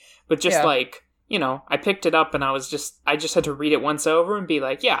way, but just like, I picked it up and I just had to read it once over and be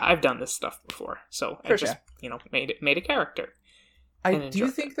like, yeah, I've done this stuff before. So I just, made a character. I and enjoy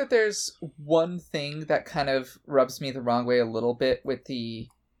do think that there's one thing that kind of rubs me the wrong way a little bit with the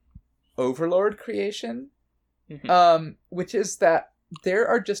Overlord creation, which is that there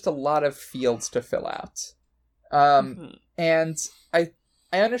are just a lot of fields to fill out. And I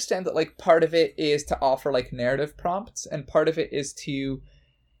understand that, like, part of it is to offer, like, narrative prompts, and part of it is to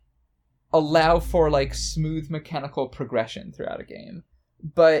allow for, like, smooth mechanical progression throughout a game.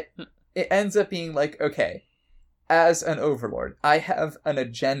 But it ends up being like, okay, as an Overlord, I have an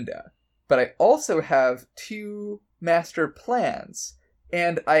agenda, but I also have 2 master plans,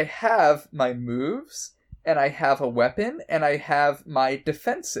 and I have my moves, and I have a weapon, and I have my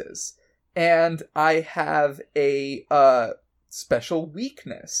defenses, and I have a special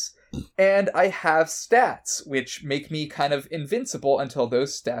weakness, and I have stats, which make me kind of invincible until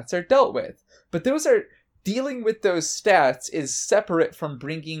those stats are dealt with. But dealing with those stats is separate from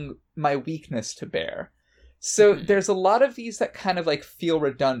bringing my weakness to bear. So there's a lot of these that kind of, like, feel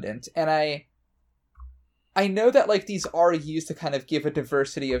redundant, and I know that, like, these are used to kind of give a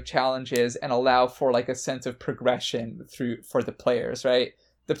diversity of challenges and allow for, like, a sense of progression for the players, right?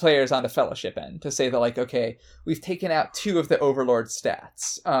 The players on the Fellowship end, to say that, like, okay, we've taken out 2 of the Overlord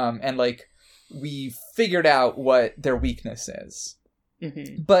stats, and, like, we figured out what their weakness is.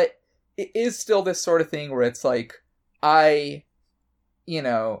 But it is still this sort of thing where it's like, I,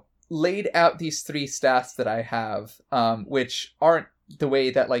 laid out these 3 stats that I have, which aren't the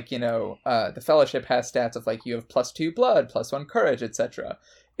way that, like, the Fellowship has stats of, like, you have +2 blood, +1 courage, etc.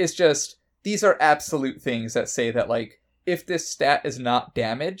 It's just, these are absolute things that say that, like, if this stat is not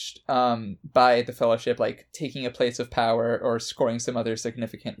damaged by the Fellowship, like, taking a place of power or scoring some other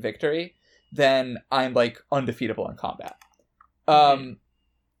significant victory, then I'm, like, undefeatable in combat.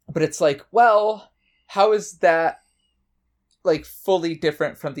 But it's like, well, how is that, like, fully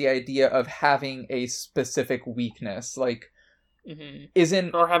different from the idea of having a specific weakness? Like,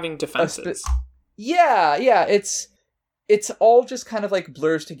 isn't... Or having defenses. Yeah, it's all just kind of, like,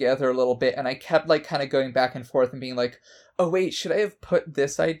 blurs together a little bit, and I kept, like, kind of going back and forth and being like, oh wait, should I have put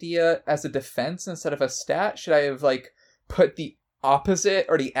this idea as a defense instead of a stat? Should I have, like, put the opposite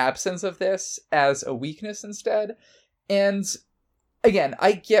or the absence of this as a weakness instead? And again,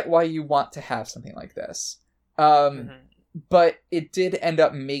 I get why you want to have something like this. But it did end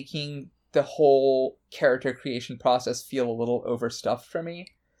up making the whole character creation process feel a little overstuffed for me.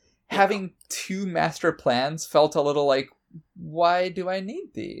 Having 2 master plans felt a little like, why do I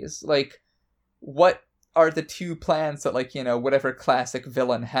need these? Like, what are the 2 plans that, like, whatever classic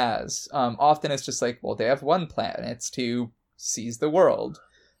villain has? Often it's just like, well, they have 1 plan. It's to seize the world.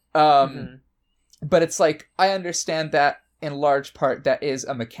 But it's like, I understand that in large part that is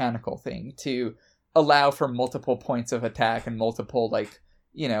a mechanical thing, to allow for multiple points of attack and multiple, like,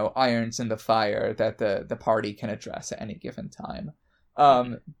 irons in the fire that the party can address at any given time.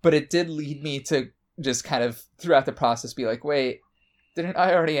 But it did lead me to just kind of, throughout the process, be like, wait, didn't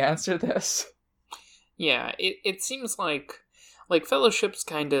I already answer this? Yeah, it seems like Fellowship's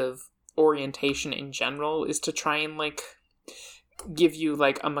kind of orientation in general is to try and, like, give you,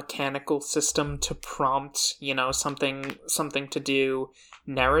 like, a mechanical system to prompt, something to do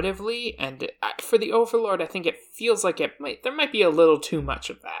narratively, and for the Overlord, I think it feels like there might be a little too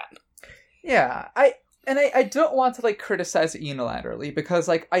much of that. Yeah, I don't want to, like, criticize it unilaterally, because,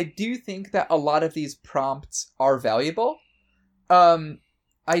 like, I do think that a lot of these prompts are valuable.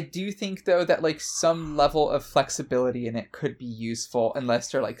 I do think, though, that, like, some level of flexibility in it could be useful, unless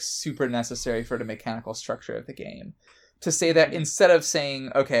they're, like, super necessary for the mechanical structure of the game. To say that instead of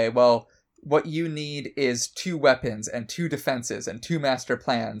saying, okay, well, what you need is 2 weapons and 2 defenses and 2 master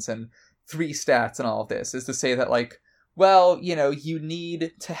plans and 3 stats and all of this, is to say that, like, well, you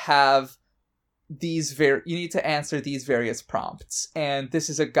need to have you need to answer these various prompts, and this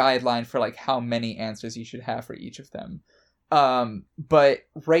is a guideline for, like, how many answers you should have for each of them. But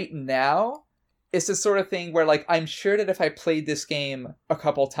right now, it's the sort of thing where, like, I'm sure that if I played this game a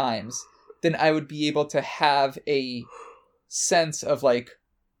couple times, then I would be able to have a sense of, like,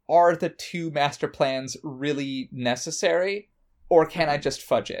 are the 2 master plans really necessary, or can I just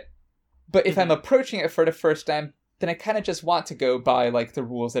fudge it? But if I'm approaching it for the first time, then I kind of just want to go by, like, the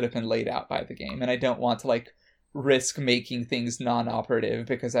rules that have been laid out by the game, and I don't want to, like, risk making things non-operative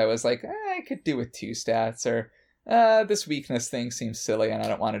because I was like, I could do with 2 stats, or this weakness thing seems silly and I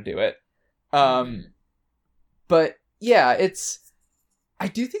don't want to do it. But yeah, I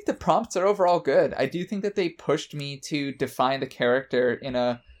do think the prompts are overall good. I do think that they pushed me to define the character in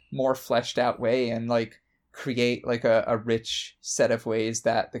a more fleshed out way and, like, create, like, a rich set of ways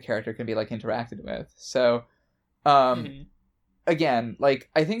that the character can be, like, interacted with. So, again, like,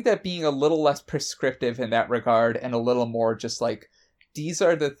 I think that being a little less prescriptive in that regard and a little more just, like, these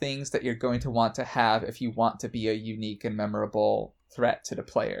are the things that you're going to want to have if you want to be a unique and memorable threat to the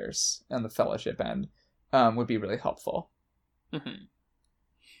players and the Fellowship end, would be really helpful. Mm-hmm.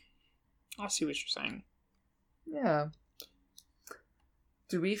 I see what you're saying. Yeah.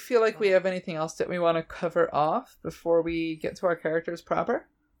 Do we feel like we have anything else that we want to cover off before we get to our characters proper?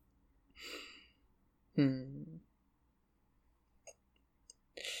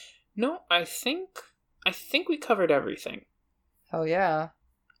 No, I think we covered everything. Hell yeah.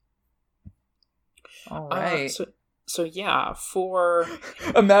 All right. So yeah, for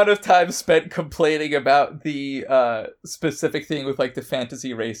amount of time spent complaining about the specific thing with like the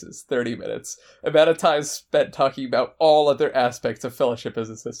fantasy races, 30 minutes. Amount of time spent talking about all other aspects of Fellowship as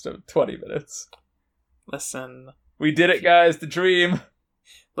a system, 20 minutes. Listen. We did it, guys, the dream.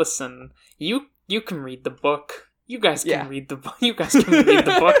 Listen, you can read the book. You guys can read the book. You guys can read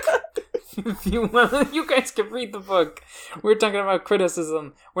the book. If you want, you guys can read the book. We're talking about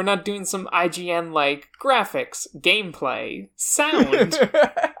criticism. We're not doing some IGN like graphics, gameplay, sound.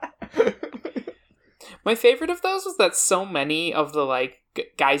 My favorite of those was that so many of the like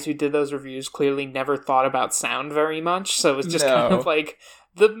guys who did those reviews clearly never thought about sound very much. So it was just kind of like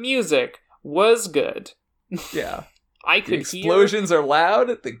the music was good. Yeah. The explosions are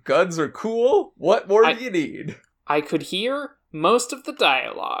loud. The guns are cool. What more do you need? I could hear most of the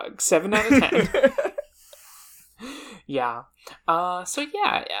dialogue. 7 out of 10. Yeah. So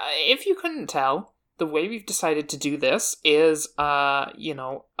yeah, if you couldn't tell, the way we've decided to do this is,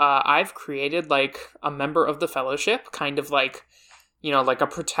 I've created like a member of the Fellowship, kind of like, like a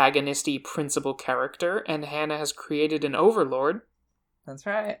protagonisty principal character, and Hannah has created an Overlord. That's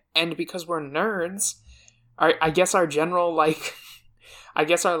right. And because we're nerds, I guess our general like... I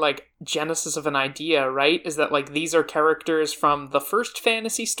guess our, like, genesis of an idea, right, is that, like, these are characters from the first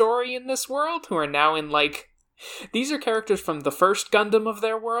fantasy story in this world who are now in, like... These are characters from the first Gundam of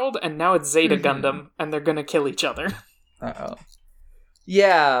their world, and now it's Zeta Gundam, and they're gonna kill each other. Uh-oh.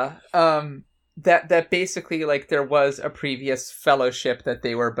 Yeah, that basically, like, there was a previous Fellowship that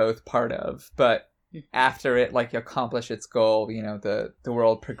they were both part of, but after it, like, accomplished its goal, the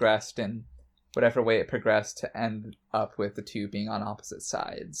world progressed in whatever way it progressed to end up with the two being on opposite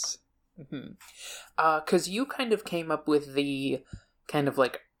sides. Because you kind of came up with the kind of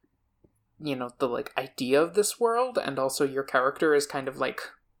like, the like idea of this world, and also your character is kind of like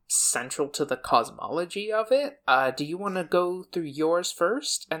central to the cosmology of it. Do you want to go through yours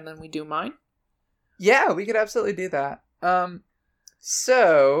first, and then we do mine? Yeah, we could absolutely do that.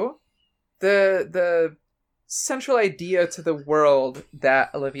 So the central idea to the world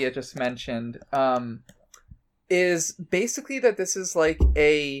that Olivia just mentioned is basically that this is like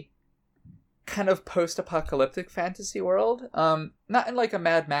a kind of post-apocalyptic fantasy world. Not in like a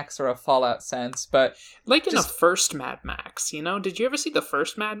Mad Max or a Fallout sense, but like in a first Mad Max, Did you ever see the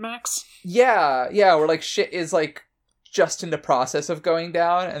first Mad Max? Yeah, where like shit is like just in the process of going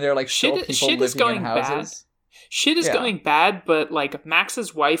down, and they're like still people living in houses. Shit is going bad, but like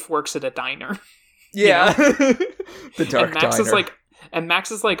Max's wife works at a diner. Yeah. The dark diner.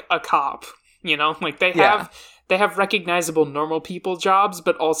 Max is like a cop, like they have recognizable normal people jobs,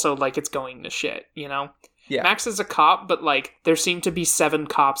 but also like it's going to shit, Yeah. Max is a cop, but like there seem to be 7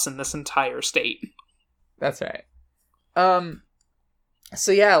 cops in this entire state. That's right.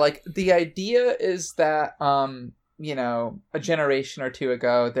 So yeah, like the idea is that, a generation or two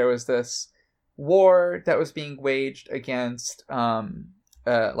ago, there was this war that was being waged against,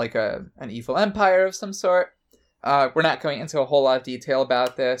 like an evil empire of some sort. We're not going into a whole lot of detail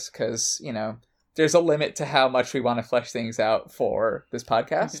about this because, there's a limit to how much we want to flesh things out for this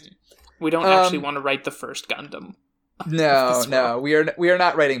podcast. We don't actually want to write the first Gundam. No, we are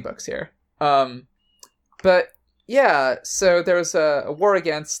not writing books here. But yeah, so there was a war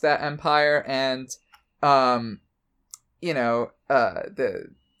against that empire, and the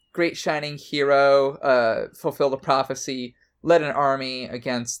great shining hero fulfilled a prophecy, led an army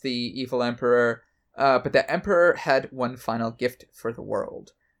against the evil emperor, but the emperor had one final gift for the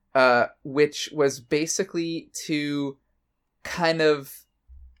world, which was basically to kind of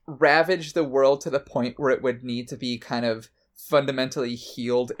ravage the world to the point where it would need to be kind of fundamentally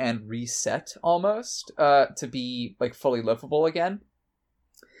healed and reset almost, to be like fully livable again.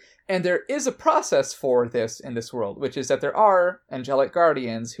 And there is a process for this in this world, which is that there are angelic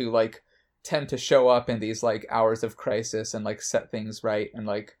guardians who like tend to show up in these like hours of crisis and like set things right and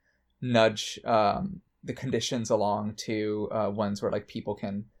like nudge the conditions along to ones where like people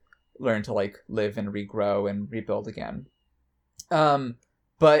can learn to like live and regrow and rebuild again.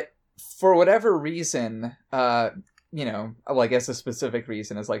 But for whatever reason, I guess a specific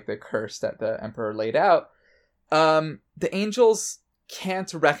reason is like the curse that the emperor laid out. The angels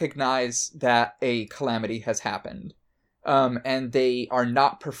can't recognize that a calamity has happened. And they are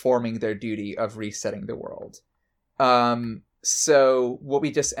not performing their duty of resetting the world. So what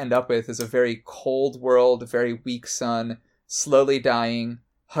we just end up with is a very cold world, a very weak sun, slowly dying,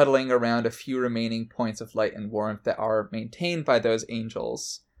 huddling around a few remaining points of light and warmth that are maintained by those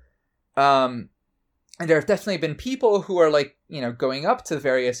angels. And there have definitely been people who are, like, you know, going up to the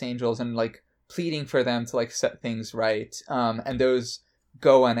various angels and, like, pleading for them to, like, set things right. And those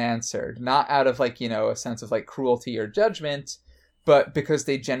go unanswered. Not out of, like, you know, a sense of, like, cruelty or judgment, but because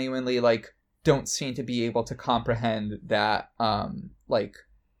they genuinely, like, don't seem to be able to comprehend that, like,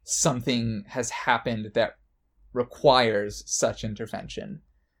 something has happened that requires such intervention.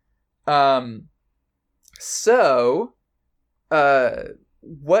 So,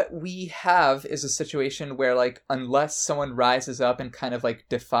 what we have is a situation where, like, unless someone rises up and kind of, like,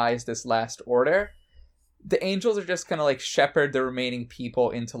 defies this last order, the angels are just gonna, like, shepherd the remaining people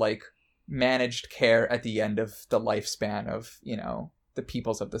into, like, managed care at the end of the lifespan of, you know, the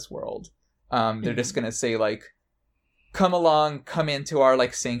peoples of this world. They're just gonna say, like, come along, come into our,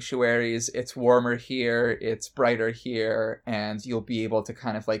 like, sanctuaries, it's warmer here, it's brighter here, and you'll be able to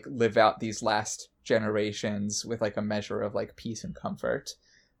kind of, like, live out these last generations with, like, a measure of, like, peace and comfort.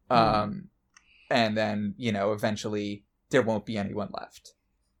 And then, you know, eventually there won't be anyone left.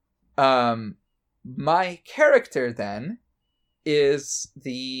 My character, then, is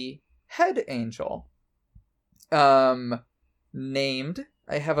the head angel. Named...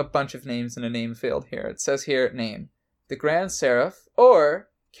 I have a bunch of names in a name field here. It says here, name, the Grand Seraph, or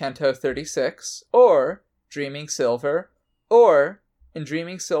Canto 36, or Dreaming Silver, or in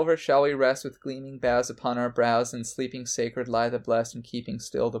dreaming silver shall we rest with gleaming boughs upon our brows, and sleeping sacred lie the blessed, and keeping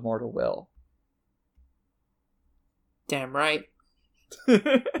still the mortal will. Damn right.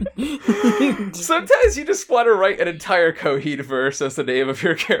 Sometimes you just want to write an entire Coheed verse as the name of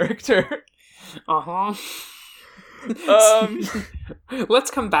your character. Uh-huh.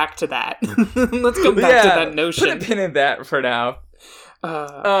 Let's come back to that. Let's come back to that notion. Put a pin in that for now.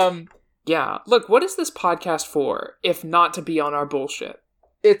 Yeah. Look, what is this podcast for, if not to be on our bullshit?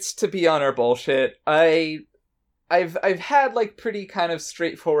 It's to be on our bullshit. I've had, like, pretty kind of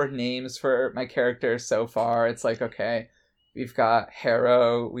straightforward names for my characters so far. It's like, okay, we've got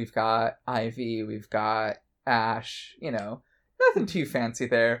Harrow, we've got Ivy, we've got Ash, you know, nothing too fancy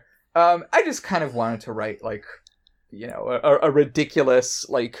there. I just kind of wanted to write, like, you know, a ridiculous,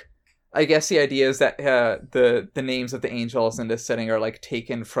 like, I guess the idea is that the names of the angels in this setting are, like,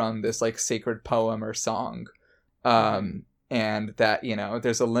 taken from this, like, sacred poem or song. And that, you know,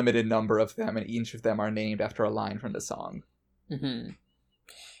 there's a limited number of them, and each of them are named after a line from the song. Mm-hmm.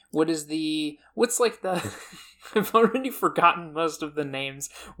 What's like the... I've already forgotten most of the names.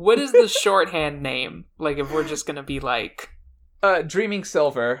 What is the shorthand name? Like, if we're just gonna be like... Dreaming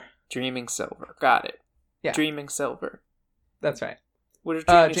Silver. Dreaming Silver. Got it. Yeah. Dreaming Silver. That's right. What is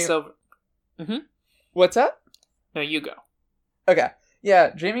Dreaming Silver? Mm-hmm. What's up? No, you go. Okay.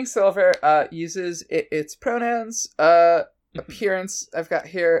 Yeah, Dreaming Silver uses its pronouns. Appearance, I've got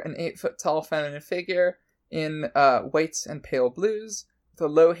here an 8-foot-tall feminine figure in whites and pale blues, with a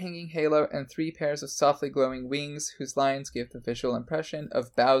low-hanging halo and 3 pairs of softly glowing wings, whose lines give the visual impression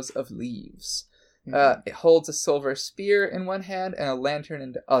of boughs of leaves. It holds a silver spear in one hand and a lantern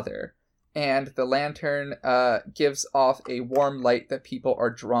in the other. And the lantern gives off a warm light that people are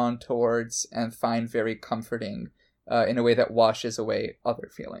drawn towards and find very comforting in a way that washes away other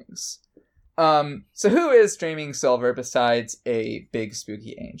feelings. So who is Dreaming Silver besides a big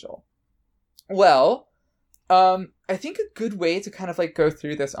spooky angel? Well, I think a good way to kind of, like, go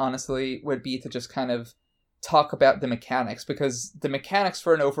through this, honestly, would be to just kind of talk about the mechanics, because the mechanics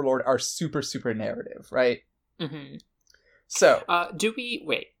for an Overlord are super, super narrative, right? Mm-hmm. So, do we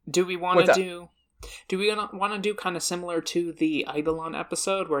want to do kind of similar to the Eidolon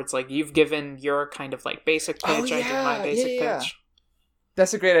episode, where it's like, you've given your kind of, like, basic pitch, I did my basic pitch?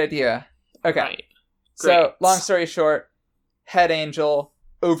 That's a great idea. Okay. Right. So, long story short, head angel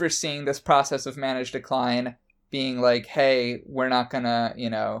overseeing this process of managed decline, being like, hey, we're not gonna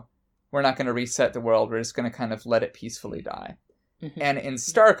reset the world, we're just gonna kind of let it peacefully die. Mm-hmm. And in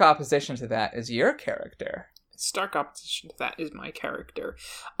stark opposition to that is your character. Stark opposition to that is my character,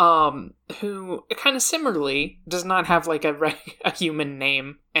 who kind of similarly does not have, like, a human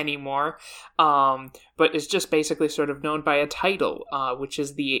name anymore, but is just basically sort of known by a title, which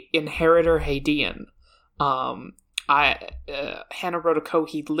is the Inheritor Hadean. Hannah wrote a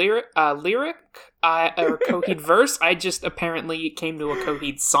Coheed lyric, or Coheed verse. I just apparently came to a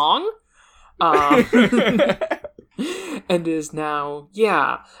Coheed song. and is now,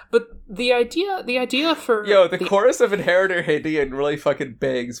 yeah. But the idea for... Yo, the chorus of Inheritor Hadean really fucking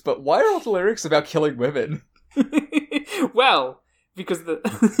begs, but why are all the lyrics about killing women? Well, because the...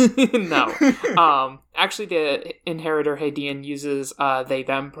 No. Actually, the Inheritor Hadean uses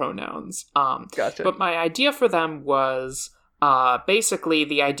they-them pronouns. Gotcha. But my idea for them was basically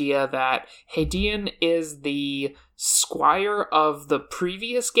the idea that Hadean is the squire of the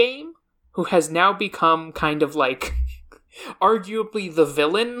previous game, who has now become kind of like arguably the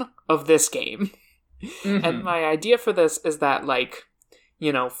villain of this game. Mm-hmm. And my idea for this is that, like,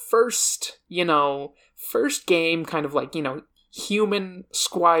 first game, kind of like, human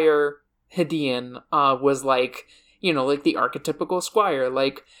squire Hadean was like, like the archetypical squire,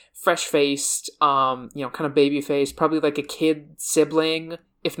 like fresh-faced, kind of baby-faced, probably like a kid sibling,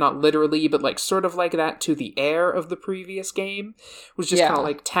 if not literally, but like sort of like that to the heir of the previous game, was just kind of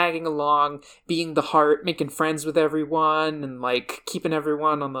like tagging along, being the heart, making friends with everyone, and like keeping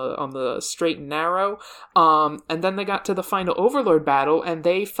everyone on the straight and narrow. And then they got to the final Overlord battle, and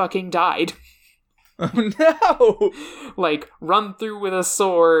they fucking died. Oh no! Like run through with a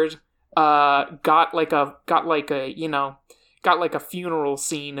sword, got like a funeral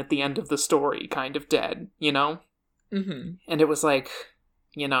scene at the end of the story, kind of dead, Mm-hmm. And it was like,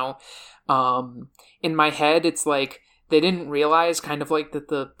 in my head, it's like they didn't realize kind of like that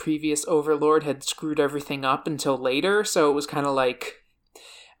the previous Overlord had screwed everything up until later, so it was kind of like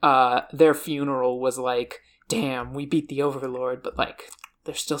their funeral was like, damn, we beat the Overlord, but like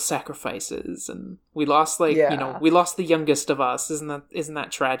there's still sacrifices, and we lost we lost the youngest of us. Isn't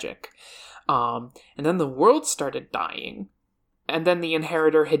that tragic? And then the world started dying, and then the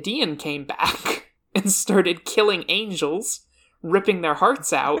Inheritor Hadean came back and started killing angels, ripping their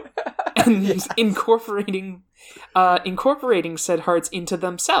hearts out, and incorporating said hearts into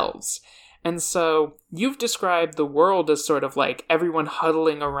themselves. And so you've described the world as sort of like everyone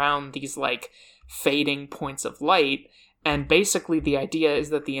huddling around these like fading points of light, and basically the idea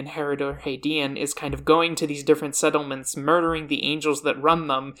is that the Inheritor Hadean is kind of going to these different settlements, murdering the angels that run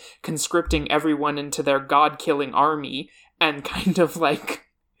them, conscripting everyone into their god-killing army, and kind of like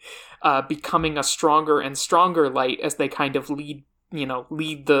becoming a stronger and stronger light as they kind of lead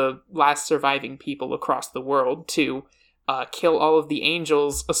the last surviving people across the world to kill all of the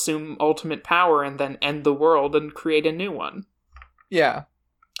angels, assume ultimate power, and then end the world and create a new one. Yeah.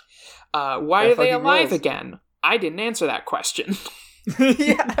 Why are they alive again? I didn't answer that question.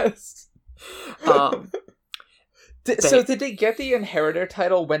 Yes. So did they get the Inheritor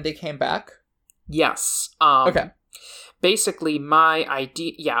title when they came back? Yes. Okay. Basically, my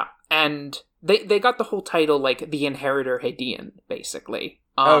idea... Yeah, and they got the whole title, like, the Inheritor Hadean, basically.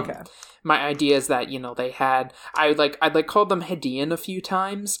 Okay. My idea is that, they had... I'd called them Hadean a few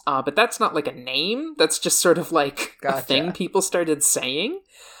times, but that's not, like, a name. That's just sort of, like, a thing people started saying.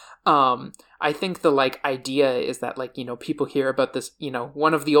 I think the, like, idea is that, like, people hear about this,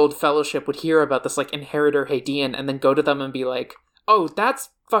 one of the old fellowship would hear about this, like, Inheritor Hadean and then go to them and be like, oh, that's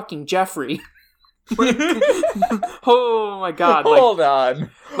fucking Jeffrey. Oh my god. Hold on.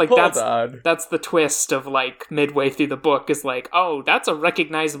 Like, that's the twist of, like, midway through the book is like, oh, that's a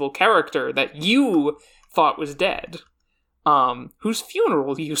recognizable character that you thought was dead. Whose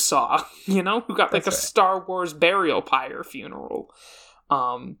funeral you saw, who got, like, that's a Star Wars burial pyre funeral.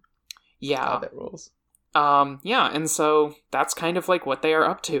 Yeah. God, that rules. Yeah, and so that's kind of like what they are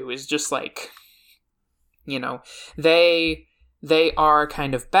up to, is just like, they are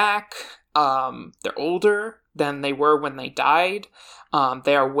kind of back. They're older than they were when they died.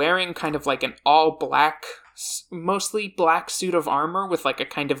 They are wearing kind of like an all black, mostly black suit of armor with like a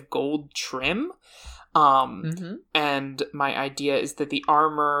kind of gold trim. And my idea is that the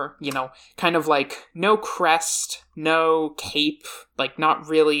armor, kind of like no crest, no cape, like not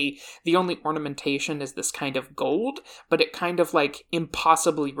really, the only ornamentation is this kind of gold, but it kind of like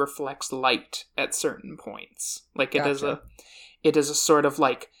impossibly reflects light at certain points. Like it is a sort of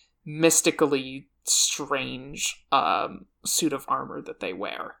like mystically strange suit of armor that they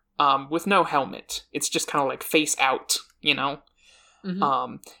wear, with no helmet. It's just kind of like face out,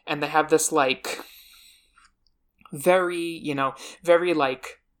 and they have this like very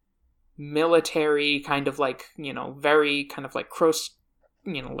like military kind of like, very kind of like close,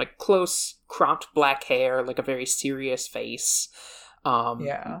 close cropped black hair, like a very serious face,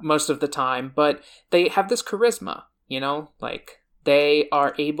 most of the time. But they have this charisma, like they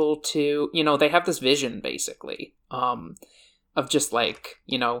are able to, they have this vision basically, of just like,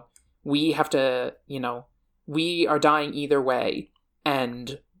 we have to, we are dying either way.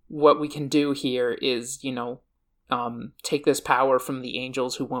 And what we can do here is, take this power from the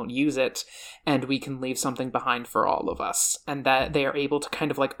angels who won't use it, and we can leave something behind for all of us. And that they are able to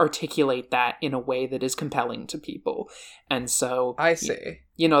kind of like articulate that in a way that is compelling to people. And so I see.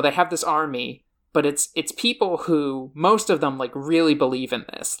 You know, they have this army, but it's people who, most of them, like, really believe in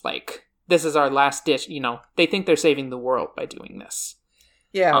this. Like, this is our last ditch, you know, they think they're saving the world by doing this.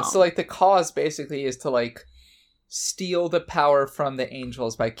 Yeah, so, like, the cause basically is to, like, steal the power from the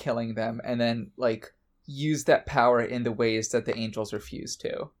angels by killing them, and then, like, use that power in the ways that the angels refuse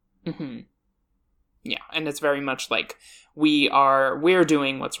to. Mm-hmm. Yeah, and it's very much like, we're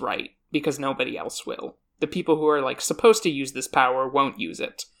doing what's right, because nobody else will. The people who are, like, supposed to use this power won't use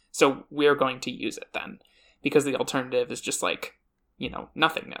it, so we're going to use it then. Because the alternative is just, like, you know,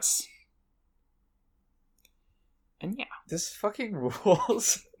 nothingness. And yeah. This fucking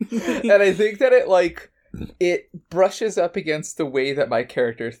rules. And I think that it brushes up against the way that my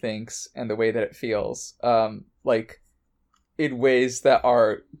character thinks and the way that it feels. Like, in ways that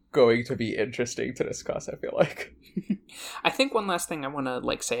are going to be interesting to discuss, I feel like. I think one last thing I want to,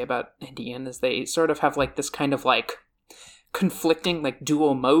 like, say about Hadean is they sort of have, like, this kind of, like, conflicting, like,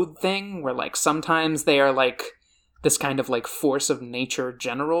 dual mode thing, where, like, sometimes they are, like, this kind of, like, force of nature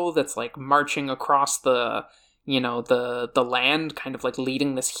general that's, like, marching across the, you know, the land, kind of, like,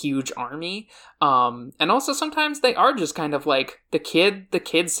 leading this huge army. And also sometimes they are just kind of, like, the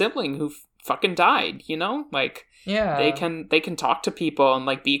kid sibling who fucking died, you know? Like, yeah, they can talk to people and,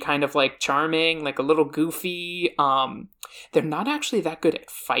 like, be kind of, like, charming, like, a little goofy. They're not actually that good at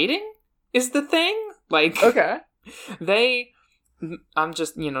fighting, is the thing. Like, okay. I'm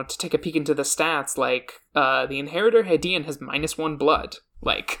just, you know, to take a peek into the stats, like, the Inheritor Hadean has -1 blood.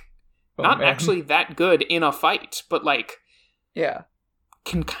 Like, not actually that good in a fight, but, like, yeah,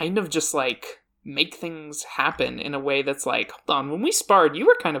 can kind of just, like, make things happen in a way that's like, hold on, when we sparred, you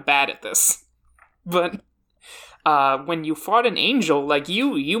were kind of bad at this. But when you fought an angel, like,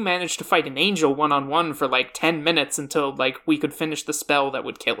 you managed to fight an angel one-on-one for, like, 10 minutes until, like, we could finish the spell that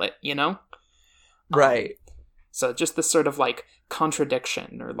would kill it, you know? Right. So just this sort of, like,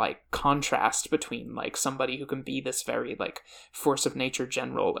 contradiction or, like, contrast between, like, somebody who can be this very, like, force of nature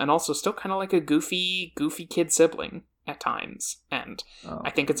general and also still kind of like a goofy kid sibling at times. And I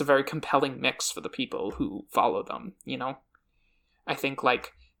think it's a very compelling mix for the people who follow them, you know? I think,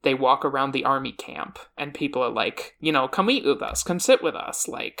 like, they walk around the army camp and people are like, you know, come eat with us, come sit with us,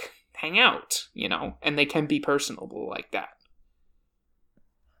 like, hang out, you know? And they can be personable like that.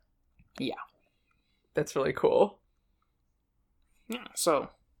 Yeah. That's really cool. Yeah,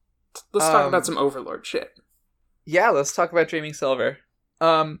 so let's talk about some Overlord shit. Yeah, let's talk about Dreaming Silver.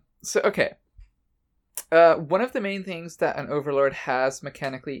 Okay. One of the main things that an Overlord has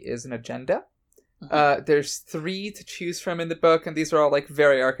mechanically is an agenda. Mm-hmm. There's 3 to choose from in the book, and these are all, like,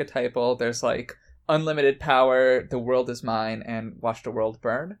 very archetypal. There's, like, unlimited power, the world is mine, and watch the world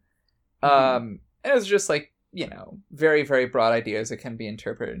burn. Mm-hmm. And it's just, like, you know, very, very broad ideas that can be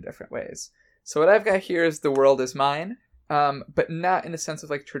interpreted in different ways. So what I've got here is the world is mine, but not in the sense of,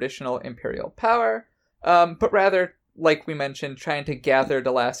 like, traditional imperial power, but rather, like we mentioned, trying to gather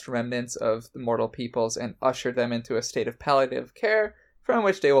the last remnants of the mortal peoples and usher them into a state of palliative care from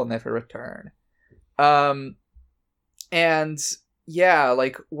which they will never return. And yeah,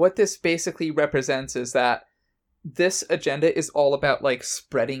 like, what this basically represents is that this agenda is all about, like,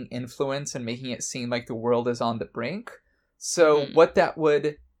 spreading influence and making it seem like the world is on the brink. So what that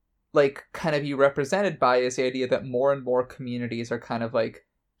would, like, kind of be represented by is the idea that more and more communities are kind of, like,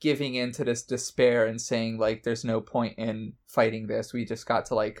 giving into this despair and saying, like, there's no point in fighting this. We just got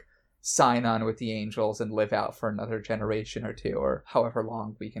to, like, sign on with the angels and live out for another generation or 2, or however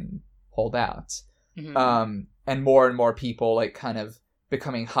long we can hold out. Mm-hmm. And more people, like, kind of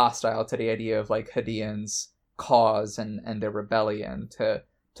becoming hostile to the idea of, like, Hadean's cause and their rebellion to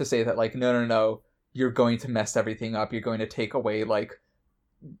say that, like, no, you're going to mess everything up. You're going to take away, like,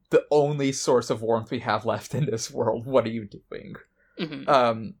 the only source of warmth we have left in this world. What are you doing?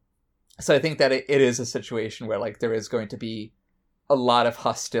 Mm-hmm. So I think that it is a situation where, like, there is going to be a lot of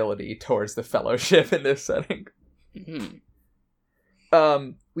hostility towards the Fellowship in this setting. Mm-hmm.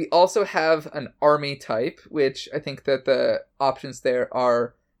 We also have an army type, which I think that the options there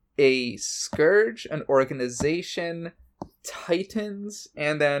are a scourge, an organization, titans,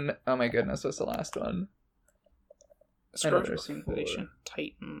 and then, oh my goodness, what's the last one? Scourge, organization,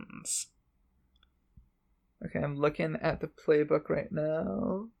 titans. Okay, I'm looking at the playbook right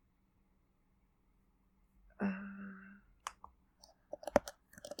now.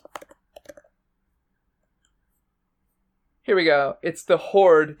 Here we go. It's the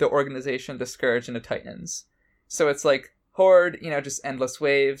Horde, the organization, the Scourge, and the Titans. So it's like Horde, you know, just endless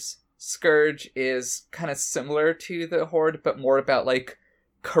waves. Scourge is kind of similar to the Horde, but more about, like,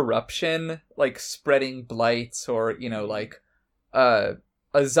 corruption, like spreading blights, or, you know, like, a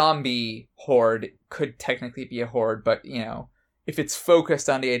zombie horde could technically be a horde, but, you know, if it's focused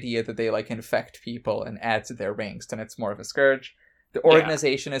on the idea that they, like, infect people and add to their ranks, then it's more of a Scourge. The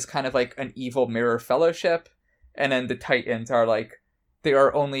organization is kind of like an evil mirror fellowship, and then the Titans are, like, there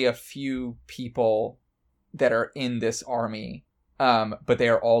are only a few people that are in this army, but they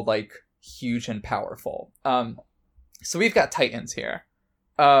are all, like, huge and powerful. So we've got Titans here.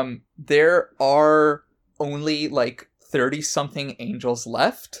 There are only, like, 30-something angels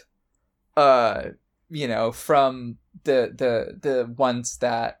left, you know, from the ones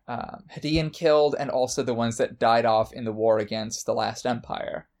that Hadean killed, and also the ones that died off in the war against the Last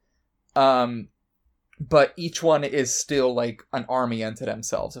Empire. But each one is still, like, an army unto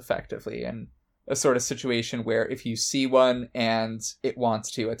themselves, effectively, and a sort of situation where if you see one and it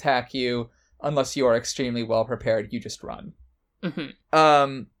wants to attack you, unless you are extremely well prepared, you just run.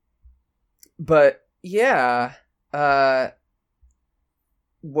 Mm-hmm. But yeah,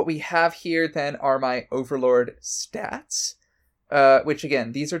 what we have here then are my Overlord stats, which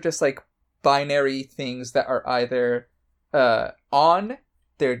again, these are just, like, binary things that are either on,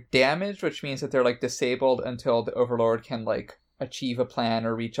 they're damaged, which means that they're, like, disabled until the Overlord can, like, achieve a plan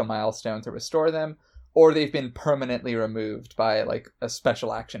or reach a milestone to restore them, or they've been permanently removed by, like, a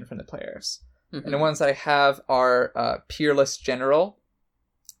special action from the players. Mm-hmm. And the ones that I have are Peerless General.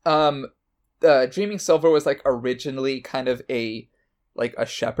 Dreaming Silver was, like, originally kind of a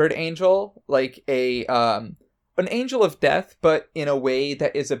shepherd angel, like an angel of death, but in a way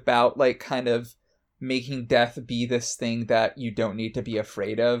that is about, like, kind of making death be this thing that you don't need to be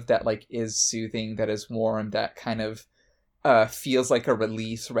afraid of, that, like, is soothing, that is warm, that kind of feels like a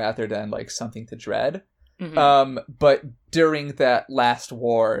release rather than, like, something to dread. Mm-hmm. But during that last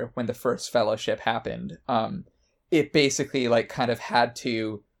war, when the First Fellowship happened, it basically, like, kind of had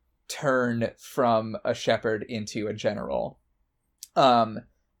to turn from a shepherd into a general. And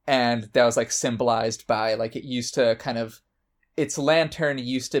that was, like, symbolized by, like, it used to kind of, its lantern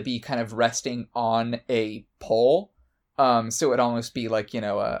used to be kind of resting on a pole, so it would almost be like, you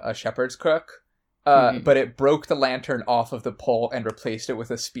know, a shepherd's crook, but it broke the lantern off of the pole and replaced it with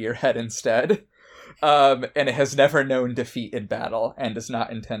a spearhead instead, and it has never known defeat in battle, and does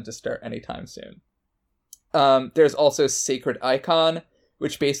not intend to start anytime soon. There's also Sacred Icon,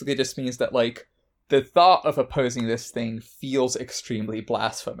 which basically just means that, like, the thought of opposing this thing feels extremely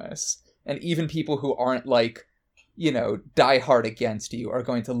blasphemous. And even people who aren't, like, you know, die hard against you are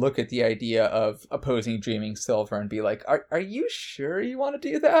going to look at the idea of opposing Dreaming Silver and be like, are you sure you want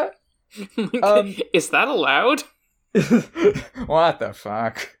to do that? Is that allowed? What the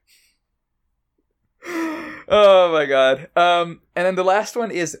fuck? Oh my god. And then the last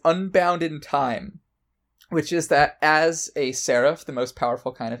one is Unbound in Time, which is that as a seraph, the most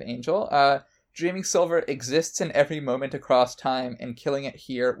powerful kind of angel, Dreaming Silver exists in every moment across time, and killing it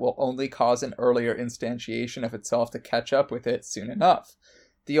here will only cause an earlier instantiation of itself to catch up with it soon enough.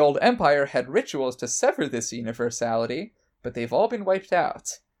 The old Empire had rituals to sever this universality, but they've all been wiped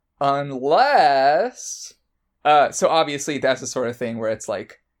out. Unless... so obviously that's the sort of thing where it's,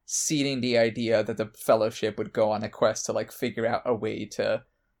 like, seeding the idea that the Fellowship would go on a quest to, like, figure out a way to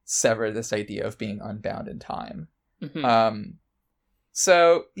sever this idea of being unbound in time. Mm-hmm.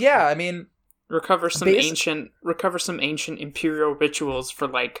 So, yeah, I mean... Recover some ancient imperial rituals for,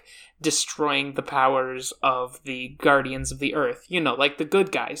 like, destroying the powers of the Guardians of the Earth. You know, like the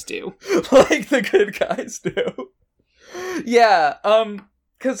good guys do. Like the good guys do. Yeah,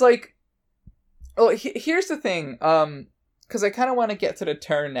 because, like... Well, here's the thing, because I kind of want to get to the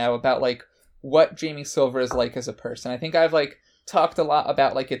turn now about, like, what Dreaming Silver is like as a person. I think I've, like, talked a lot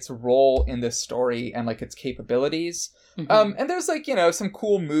about, like, its role in this story and, like, its capabilities. Mm-hmm. And there's, like, you know, some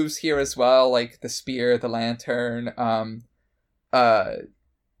cool moves here as well, like the spear, the lantern,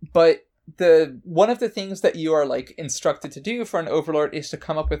 but one of the things that you are, like, instructed to do for an Overlord is to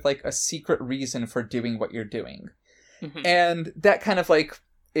come up with, like, a secret reason for doing what you're doing. Mm-hmm. And that kind of, like,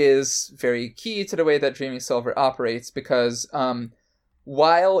 is very key to the way that Dreaming Silver operates, because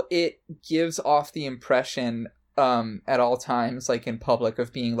while it gives off the impression at all times, like, in public,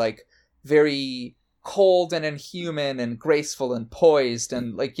 of being, like, very cold and inhuman and graceful and poised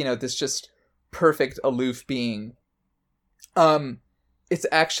and, like, you know, this just perfect aloof being, it's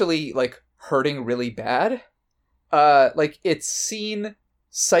actually, like, hurting really bad. Like, it's seen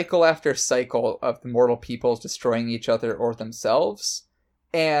cycle after cycle of the mortal peoples destroying each other or themselves,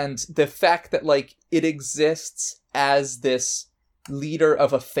 and the fact that, like, it exists as this leader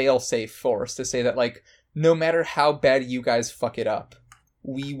of a fail-safe force to say that, like, no matter how bad you guys fuck it up,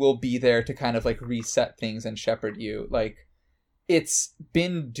 we will be there to kind of like reset things and shepherd you. Like, it's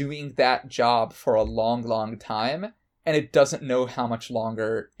been doing that job for a long, long time, and it doesn't know how much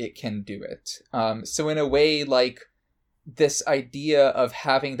longer it can do it. So in a way, like, this idea of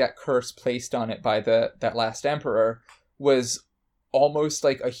having that curse placed on it by that last emperor was almost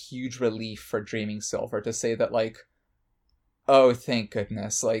like a huge relief for Dreaming Silver, to say that, like, oh, thank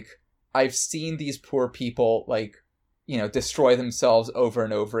goodness, like, I've seen these poor people, like, you know, destroy themselves over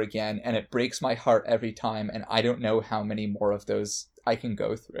and over again, and it breaks my heart every time, and I don't know how many more of those I can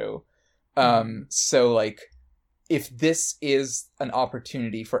go through. So, like, if this is an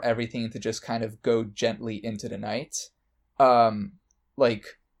opportunity for everything to just kind of go gently into the night, like,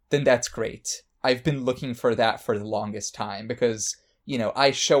 then that's great. I've been looking for that for the longest time, because, you know,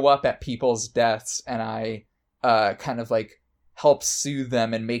 I show up at people's deaths, and I kind of, like, help soothe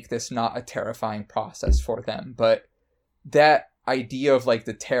them and make this not a terrifying process for them. But that idea of, like,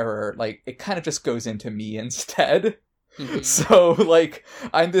 the terror, like, it kind of just goes into me instead. So, like,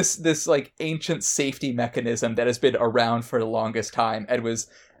 I'm this like ancient safety mechanism that has been around for the longest time and was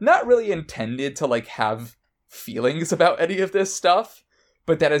not really intended to, like, have feelings about any of this stuff,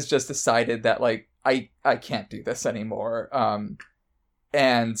 but that has just decided that, like, I can't do this anymore.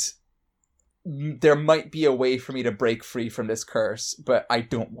 And there might be a way for me to break free from this curse, but I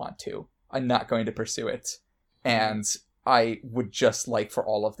don't want to. I'm not going to pursue it. And I would just like for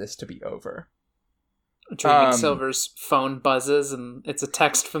all of this to be over. Dreaming Silver's phone buzzes, and it's a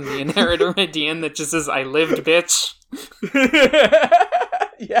text from the inheritor Hadean that just says, "I lived, bitch."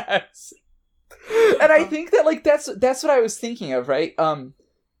 Yes. And I think that, like, that's what I was thinking of, right?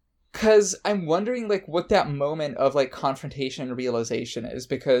 Because I'm wondering, like, what that moment of, like, confrontation and realization is,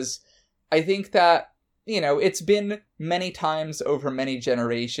 because I think that, you know, it's been many times over many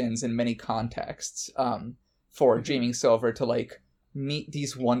generations in many contexts for Dreaming Silver to, like, meet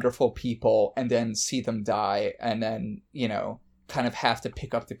these wonderful people and then see them die, and then, you know, kind of have to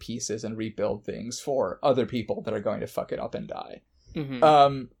pick up the pieces and rebuild things for other people that are going to fuck it up and die.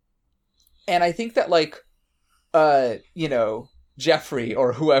 And I think that, like, you know, Jeffrey,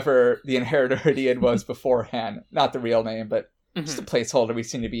 or whoever the inheritor Hadean was beforehand, not the real name, but just a placeholder we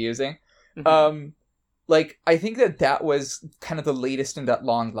seem to be using, like, I think that was kind of the latest in that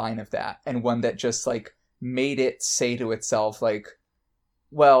long line of that, and one that just, like, made it say to itself, like,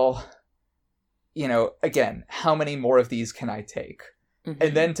 well, you know, again, how many more of these can I take?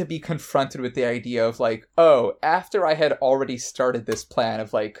 And then to be confronted with the idea of, like, oh, after I had already started this plan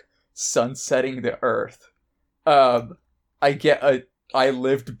of, like, sunsetting the earth, I get a "I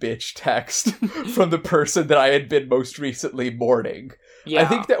lived, bitch" text from the person that I had been most recently mourning. Yeah. I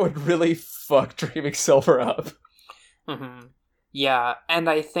think that would really fuck Dreaming Silver up. Yeah, and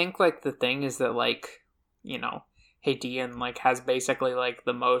I think, like, the thing is that, like, you know, Hadean, like, has basically, like,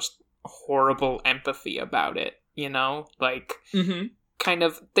 the most horrible empathy about it, you know? Like, kind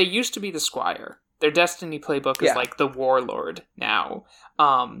of, they used to be the Squire. Their Destiny playbook is, like, the Warlord now.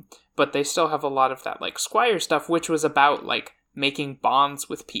 But they still have a lot of that, like, Squire stuff, which was about, like, making bonds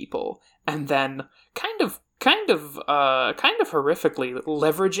with people, and then kind of horrifically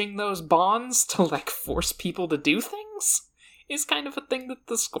leveraging those bonds to, like, force people to do things is kind of a thing that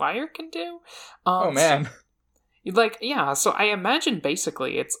the Squire can do. Oh, man. So, like, yeah, so I imagine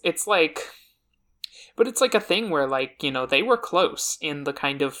basically it's like, but it's like a thing where, like, you know, they were close in the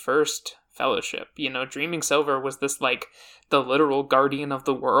kind of first Fellowship. You know, Dreaming Silver was this, like, the literal guardian of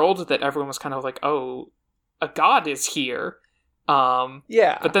the world that everyone was kind of like, oh, a god is here.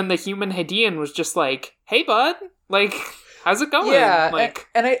 Yeah. But then the human Hadean was just like, hey, bud, like, how's it going? Yeah, like,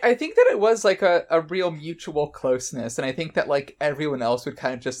 and I think that it was, like, a real mutual closeness, and I think that, like, everyone else would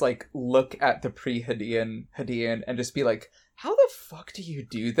kind of just, like, look at the pre-Hadean and just be like, how the fuck do you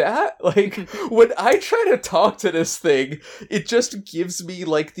do that? Like, when I try to talk to this thing, it just gives me,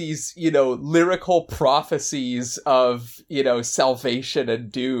 like, these, you know, lyrical prophecies of, you know, salvation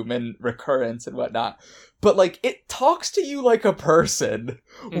and doom and recurrence and whatnot. But, like, it talks to you like a person.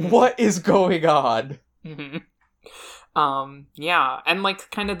 What is going on? Yeah, and,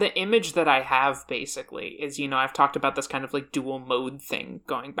 like, kind of the image that I have, basically, is, you know, I've talked about this kind of, like, dual mode thing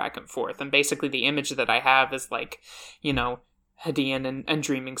going back and forth, and basically the image that I have is, like, you know, Hadean and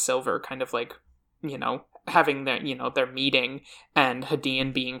Dreaming Silver kind of, like, you know, having their, you know, their meeting, and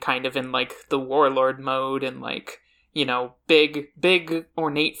Hadean being kind of in, like, the warlord mode, and, like, you know, big,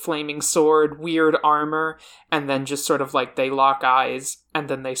 ornate flaming sword, weird armor, and then just sort of, like, they lock eyes, and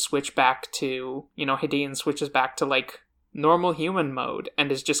then they switch back to, you know, Hadean switches back to, like, normal human mode,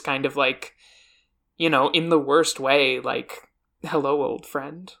 and is just kind of, like, you know, in the worst way, like, hello, old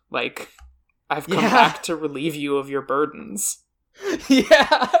friend. Like, I've come back to relieve you of your burdens.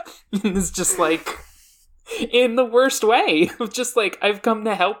 Yeah. It's just like, in the worst way. Just like, I've come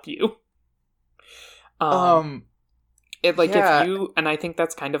to help you. If you, and I think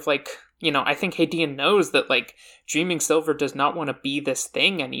that's kind of like, I think Hadean knows that, like, Dreaming Silver does not want to be this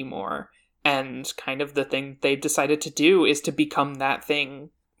thing anymore. And kind of the thing they've decided to do is to become that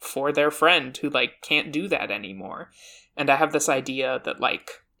thing for their friend who, like, can't do that anymore. And I have this idea that, like,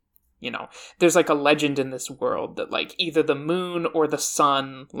 there's, like, a legend in this world that, like, either the moon or the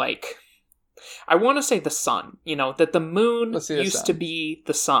sun, like, I want to say the sun, that the moon used to be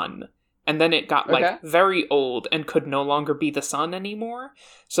the sun. And then it got, like, very old and could no longer be the sun anymore.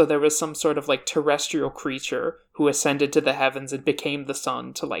 So there was some sort of, like, terrestrial creature who ascended to the heavens and became the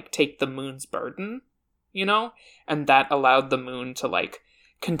sun to, like, take the moon's burden, And that allowed the moon to, like,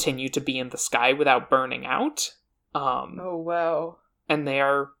 continue to be in the sky without burning out. Oh, wow. And they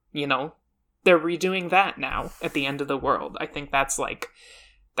are, they're redoing that now at the end of the world. I think that's, like,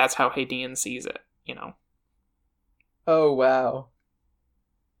 that's how Hadean sees it, Oh, wow.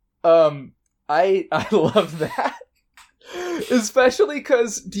 I love that. Especially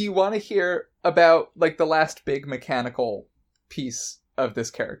because, do you want to hear about, like, the last big mechanical piece of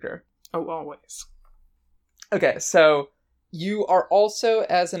this character? Oh, always. Okay, so you are also,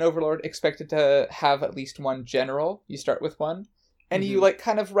 as an Overlord, expected to have at least one general. You start with one. And you, like,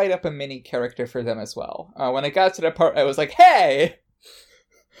 kind of write up a mini character for them as well. When I got to that part, I was like, hey!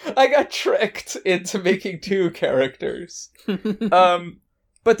 I got tricked into making 2 characters.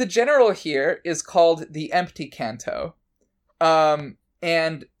 But the general here is called the Empty Canto.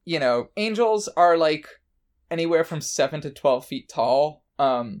 And, angels are, like, anywhere from 7 to 12 feet tall.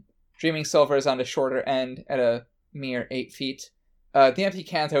 Dreaming Silver is on the shorter end at a mere 8 feet. The Empty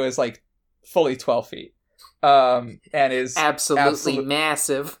Canto is, like, fully 12 feet. And is absolutely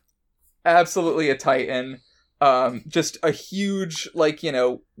massive. Absolutely a titan. Just a huge, like,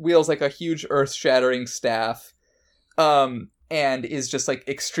 wields like a huge earth-shattering staff. And is just, like,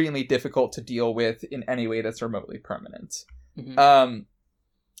 extremely difficult to deal with in any way that's remotely permanent. Mm-hmm.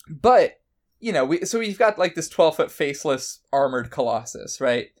 But, so we've got, like, this 12-foot faceless armored colossus,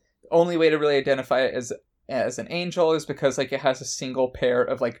 right? The only way to really identify it as an angel is because, like, it has a single pair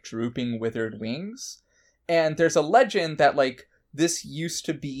of, like, drooping withered wings. And there's a legend that, like, this used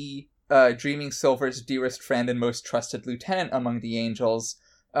to be Dreaming Silver's dearest friend and most trusted lieutenant among the angels,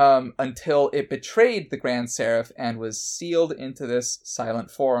 until it betrayed the Grand Seraph and was sealed into this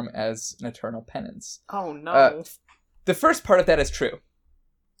silent form as an eternal penance. Oh, no. The first part of that is true.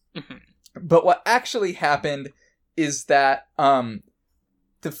 Mm-hmm. But what actually happened is that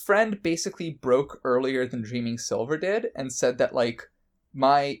the friend basically broke earlier than Dreaming Silver did and said that, like,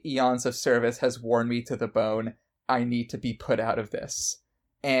 my eons of service has worn me to the bone. I need to be put out of this.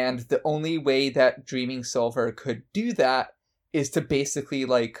 And the only way that Dreaming Silver could do that is to basically,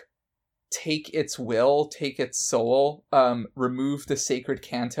 like, take its will, take its soul, remove the sacred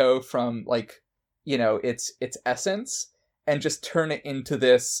canto from, like, its essence, and just turn it into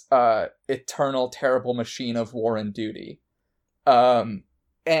this eternal, terrible machine of war and duty.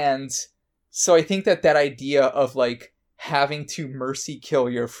 And so I think that idea of, like, having to mercy kill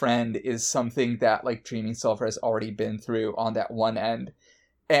your friend is something that, like, Dreaming Silver has already been through on that one end.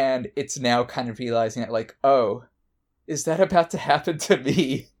 And it's now kind of realizing that, like, oh, is that about to happen to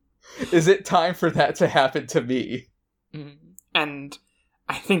me? Is it time for that to happen to me? And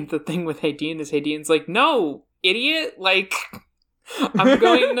I think the thing with Hadean is Hadean's like, no, idiot! Like, I'm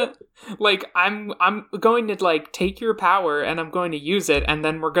going to, I'm going to, like, take your power and I'm going to use it, and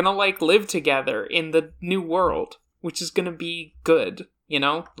then we're gonna, like, live together in the new world, which is gonna be good,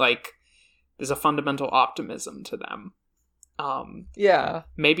 Like, there's a fundamental optimism to them. Yeah.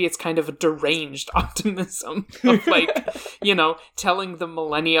 Maybe it's kind of a deranged optimism of, like, telling the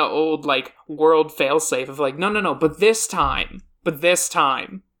millennia-old, like, world failsafe of, like, no, but this time,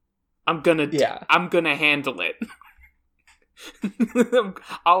 I'm gonna handle it.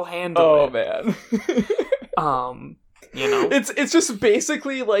 I'll handle it. Oh, man. It's just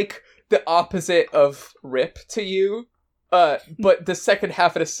basically, like, the opposite of RIP to you. But the second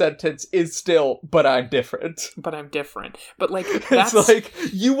half of the sentence is still, but I'm different. But, like, that's... It's like,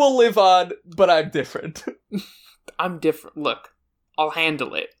 you will live on, but I'm different. I'm different. Look, I'll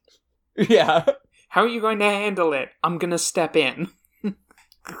handle it. Yeah. How are you going to handle it? I'm gonna step in.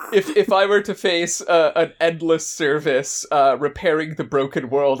 If I were to face an endless service, repairing the broken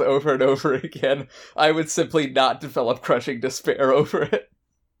world over and over again, I would simply not develop crushing despair over it.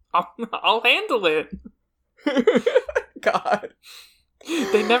 I'll handle it. God.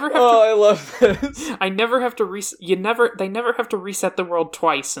 They never have I love this. They never have to reset the world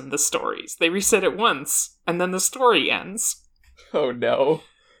twice in the stories. They reset it once, and then the story ends. Oh no.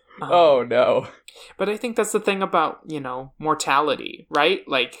 Um, Oh no. But I think that's the thing about, mortality, right?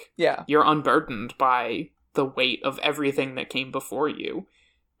 Like, Yeah. you're unburdened by the weight of everything that came before you,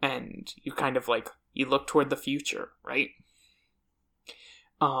 and you kind of like, you look toward the future, right?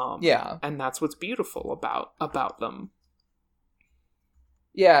 Yeah. And that's what's beautiful about them.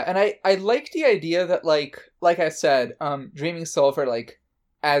 Yeah, and I like the idea that like I said, Dreaming Silver, like,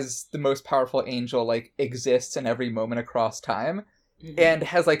 as the most powerful angel, like, exists in every moment across time, Mhm. and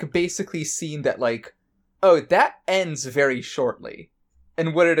has like basically seen that like, oh, that ends very shortly.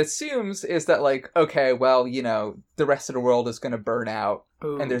 And what it assumes is that like, okay, well, the rest of the world is gonna burn out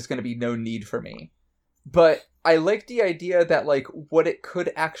Ooh. and there's gonna be no need for me. But I like the idea that like what it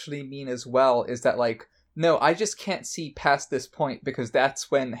could actually mean as well is that like, no, I just can't see past this point, because that's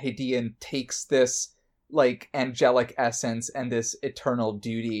when Hadean takes this, like, angelic essence and this eternal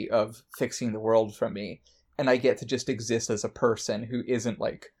duty of fixing the world from me, and I get to just exist as a person who isn't,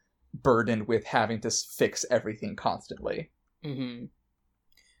 like, burdened with having to fix everything constantly. Mm-hmm.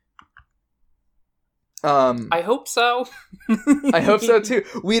 I hope so. I hope so, too.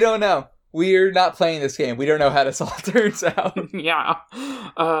 We don't know. We're not playing this game. We don't know how this all turns out. Yeah.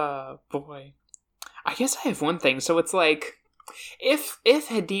 Boy. I guess I have one thing. So it's like, if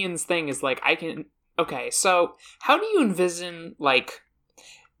Hadean's thing is like, okay, so how do you envision, like,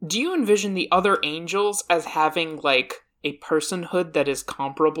 do you envision the other angels as having, like, a personhood that is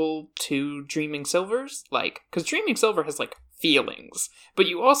comparable to Dreaming Silver's? Like, because Dreaming Silver has, like, feelings, but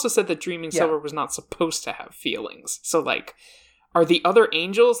you also said that Dreaming Silver was not supposed to have feelings. So, like, are the other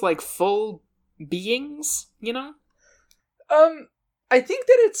angels, like, full beings, I think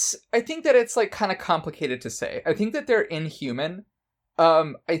that it's like kind of complicated to say. I think that they're inhuman.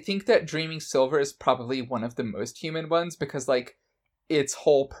 I think that Dreaming Silver is probably one of the most human ones, because like its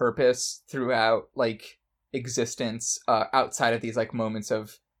whole purpose throughout like existence, outside of these like moments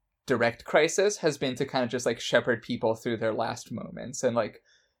of direct crisis, has been to kind of just like shepherd people through their last moments, and like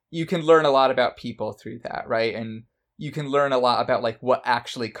you can learn a lot about people through that, right? And you can learn a lot about like what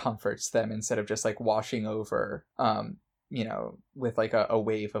actually comforts them instead of just like washing over, with like a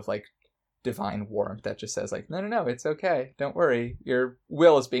wave of like divine warmth that just says like, no, it's okay, don't worry, your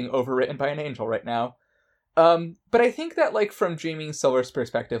will is being overwritten by an angel right now. But I think that like from Dreaming Silver's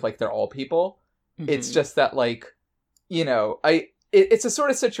perspective, like they're all people. Mm-hmm. It's just that like, it's a sort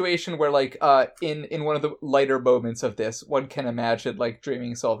of situation where like in one of the lighter moments of this, one can imagine like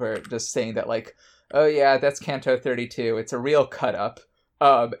Dreaming Silver just saying that like, oh yeah, that's Canto 32, it's a real cut up.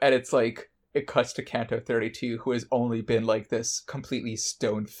 And it's like, it cuts to Canto 32, who has only been like this completely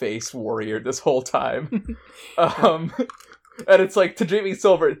stone-faced warrior this whole time. And it's like, to Dreaming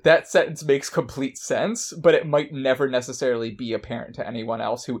Silver, that sentence makes complete sense, but it might never necessarily be apparent to anyone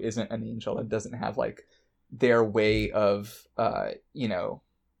else who isn't an angel and doesn't have like their way of,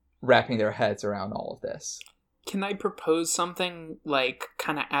 wrapping their heads around all of this. Can I propose something like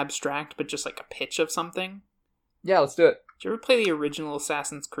kind of abstract, but just like a pitch of something? Yeah, let's do it. Did you ever play the original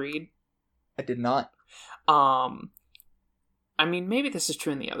Assassin's Creed? I did not. I mean, maybe this is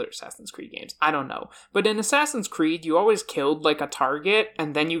true in the other Assassin's Creed games. I don't know. But in Assassin's Creed, you always killed, like, a target,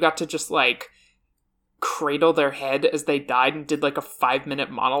 and then you got to just, like, cradle their head as they died and did, like, a 5-minute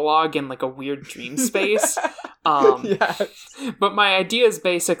monologue in, like, a weird dream space. Yes. But my idea is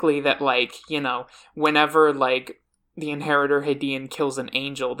basically that, like, whenever, like, the Inheritor Hadean kills an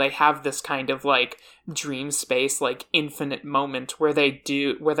angel, they have this kind of like dream space, like infinite moment where they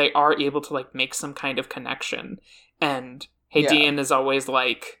are able to like make some kind of connection, and Hadean is always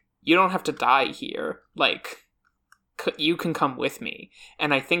like, you don't have to die here, like you can come with me.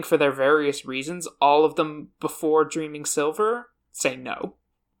 And I think for their various reasons, all of them before Dreaming Silver say no.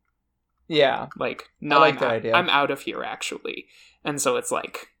 Yeah, like, no, I like that idea. I'm out of here, actually. And so it's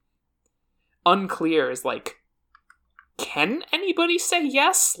like unclear is like, can anybody say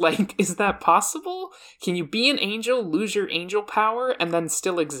yes? Like, is that possible? Can you be an angel, lose your angel power, and then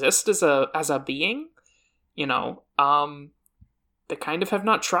still exist as a being? They kind of have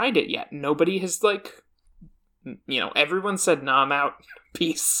not tried it yet. Nobody has, like, everyone said, nah, I'm out.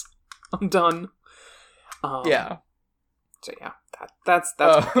 Peace. I'm done. Yeah. So yeah, that's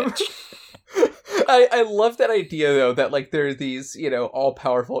my pitch. I love that idea, though, that, like, there are these,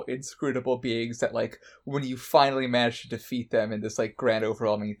 all-powerful, inscrutable beings that, like, when you finally manage to defeat them in this, like, grand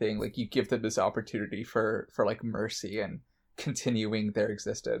overwhelming thing, like, you give them this opportunity for like, mercy and continuing their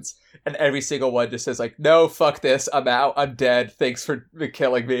existence. And every single one just says, like, no, fuck this, I'm out, I'm dead, thanks for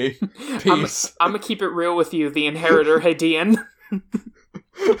killing me, peace. I'm gonna keep it real with you, the Inheritor Hadean.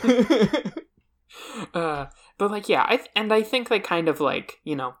 But, like, yeah, I think they kind of, like,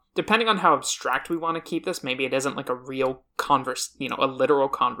 you know, depending on how abstract we want to keep this, maybe it isn't, like, a real a literal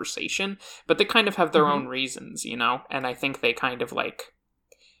conversation, but they kind of have their own reasons, you know? And I think they kind of, like,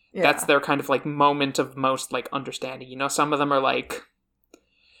 that's their kind of, like, moment of most, like, understanding. You know, some of them are like,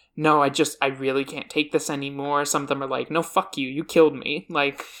 no, I really can't take this anymore. Some of them are like, no, fuck you, you killed me.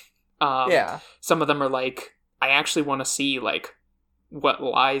 Like, some of them are like, I actually want to see, like, what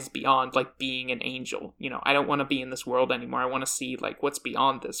lies beyond, like, being an angel. You know, I don't want to be in this world anymore. I want to see, like, what's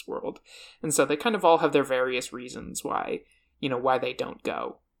beyond this world. And so they kind of all have their various reasons why, you know, why they don't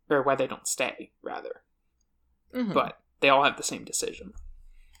go, or why they don't stay, rather. But they all have the same decision.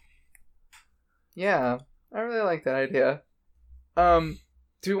 Yeah, I really like that idea. Do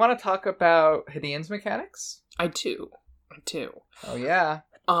we want to talk about Hadian's mechanics? I do. Oh, yeah.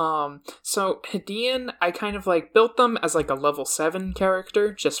 So Hadian, I kind of, like, built them as, like, a level 7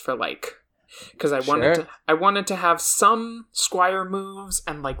 character, just for, like, because I wanted to have some Squire moves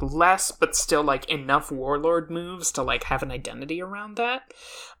and, like, less, but still, like, enough Warlord moves to, like, have an identity around that.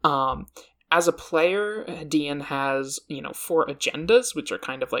 As a player, Hadian has, you know, 4 agendas, which are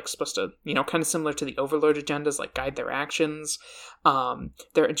kind of, like, supposed to, you know, kind of similar to the Overlord agendas, like, guide their actions.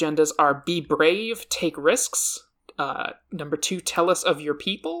 Their agendas are be brave, take risks. Number 2, tell us of your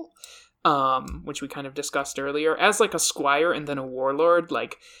people, which we kind of discussed earlier. As, like, a Squire and then a Warlord,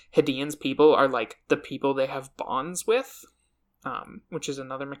 like, Hadian's people are, like, the people they have bonds with. Which is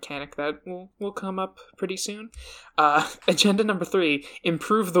another mechanic that will come up pretty soon. Agenda number 3,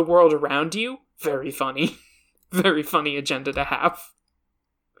 improve the world around you. Very funny. Very funny agenda to have.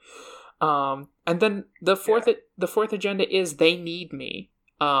 And then the fourth agenda is they need me.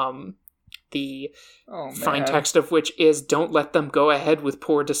 The fine text of which is don't let them go ahead with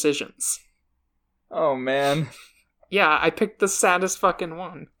poor decisions. Oh, man. Yeah, I picked the saddest fucking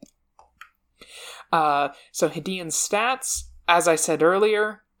one. So Hadian's stats, as I said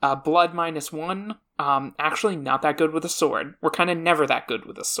earlier, blood -1. Actually not that good with a sword. We're kind of never that good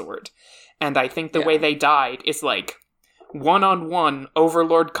with a sword. And I think the way they died is, like, 1-on-1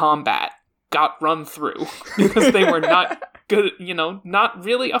 Overlord combat got run through. Because they were not good, you know, not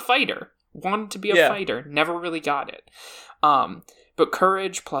really a fighter. Wanted to be a fighter, never really got it. But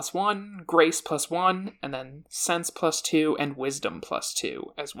courage +1, grace +1, and then sense +2, and wisdom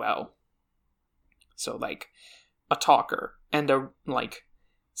 +2 as well. So, like, a talker and a, like,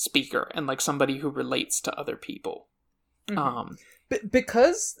 speaker and, like, somebody who relates to other people.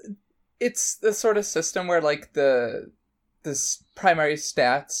 Because it's the sort of system where, like, the primary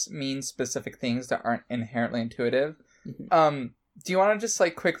stats mean specific things that aren't inherently intuitive. Do you want to just,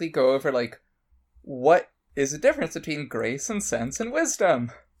 like, quickly go over, like, what is the difference between grace and sense and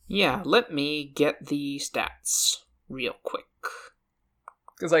wisdom? Yeah, let me get the stats real quick.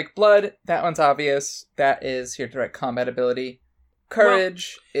 Because, like, blood, that one's obvious. That is your direct combat ability.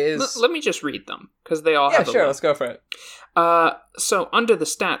 Courage is... Let me just read them, because they all have Yeah, sure, let's go for it. So, under the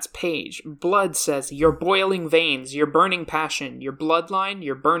stats page, blood says, your boiling veins, your burning passion, your bloodline,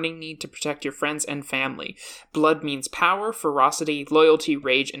 your burning need to protect your friends and family. Blood means power, ferocity, loyalty,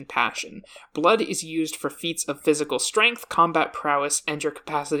 rage, and passion. Blood is used for feats of physical strength, combat prowess, and your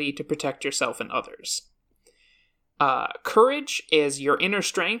capacity to protect yourself and others. Courage is your inner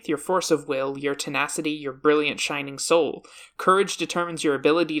strength, your force of will, your tenacity, your brilliant shining soul. Courage determines your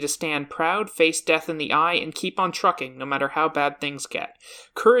ability to stand proud, face death in the eye, and keep on trucking no matter how bad things get.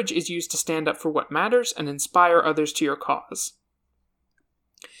 Courage is used to stand up for what matters and inspire others to your cause.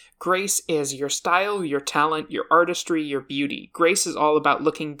 Grace is your style, your talent, your artistry, your beauty. Grace is all about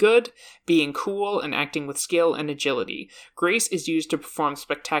looking good, being cool, and acting with skill and agility. Grace is used to perform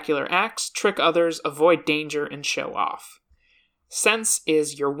spectacular acts, trick others, avoid danger, and show off. Sense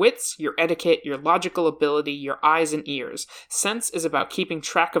is your wits, your etiquette, your logical ability, your eyes and ears. Sense is about keeping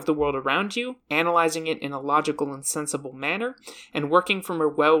track of the world around you, analyzing it in a logical and sensible manner, and working from a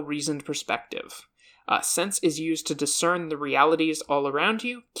well-reasoned perspective. Sense is used to discern the realities all around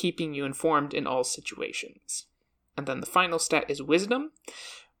you, keeping you informed in all situations. And then the final stat is wisdom.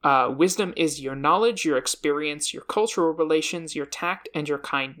 Wisdom is your knowledge, your experience, your cultural relations, your tact, and your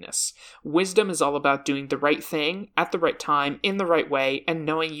kindness. Wisdom is all about doing the right thing, at the right time, in the right way, and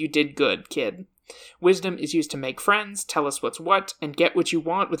knowing you did good, kid. Wisdom is used to make friends, tell us what's what, and get what you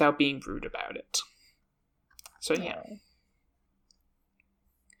want without being rude about it. So yeah.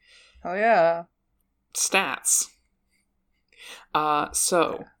 Oh yeah. Stats.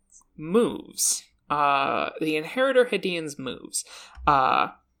 Moves. The Inheritor Hadian's moves.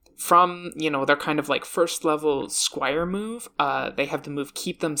 from, their kind of like first level squire move, they have the move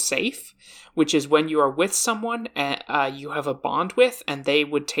Keep Them Safe, which is when you are with someone you have a bond with and they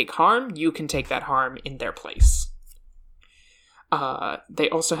would take harm, you can take that harm in their place. They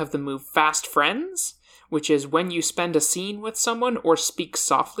also have the move Fast Friends, which is when you spend a scene with someone or speak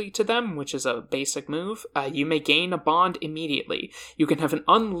softly to them, which is a basic move, you may gain a bond immediately. You can have an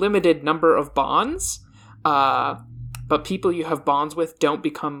unlimited number of bonds, but people you have bonds with don't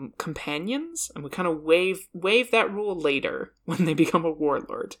become companions, and we kind of waive that rule later when they become a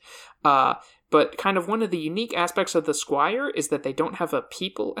warlord. But kind of one of the unique aspects of the squire is that they don't have a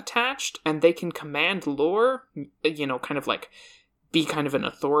people attached, and they can command lore, kind of like be kind of an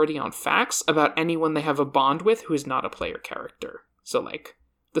authority on facts about anyone they have a bond with who is not a player character. So, like,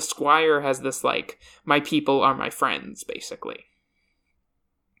 the squire has this, like, my people are my friends, basically.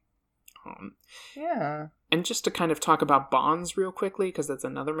 Yeah. And just to kind of talk about bonds real quickly, because that's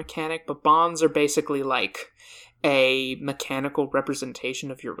another mechanic, but bonds are basically like a mechanical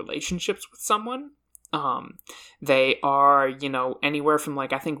representation of your relationships with someone. They are, anywhere from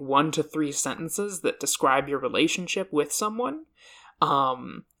like, I think 1 to 3 sentences that describe your relationship with someone.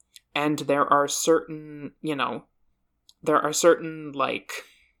 And there are certain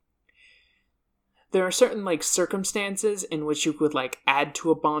circumstances in which you could like add to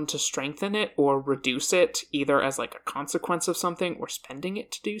a bond to strengthen it or reduce it, either as like a consequence of something or spending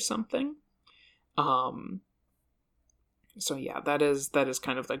it to do something. So yeah, that is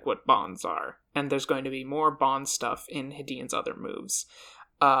kind of like what bonds are. And there's going to be more bond stuff in Hedian's other moves.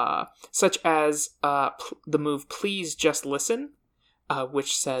 Such as the move Please Just Listen,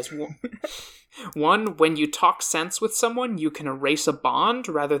 which says, 1, when you talk sense with someone, you can erase a bond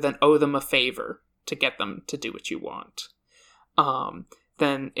rather than owe them a favor to get them to do what you want.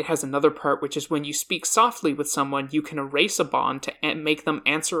 Then it has another part, which is when you speak softly with someone, you can erase a bond to make them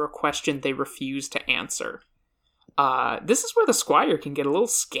answer a question they refuse to answer. This is where the squire can get a little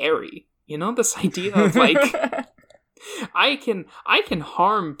scary. This idea of like, I can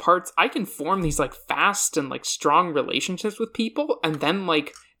harm parts, I can form these like fast and like strong relationships with people and then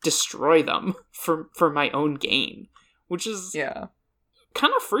like destroy them for my own gain, which is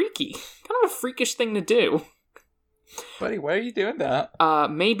kind of freaky, kind of a freakish thing to do. Buddy, why are you doing that?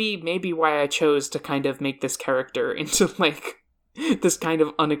 Maybe why I chose to kind of make this character into like this kind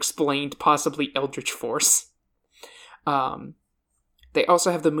of unexplained, possibly eldritch force. They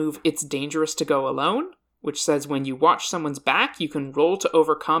also have the move It's Dangerous to Go Alone, which says when you watch someone's back, you can roll to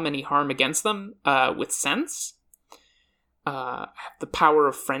overcome any harm against them with sense. The Power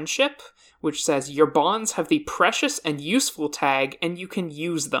of Friendship, which says your bonds have the precious and useful tag, and you can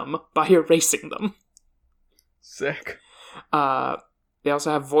use them by erasing them. Sick. They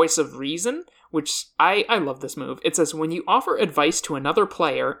also have Voice of Reason, which I love this move. It says when you offer advice to another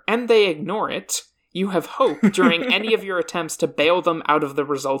player and they ignore it, you have hope during any of your attempts to bail them out of the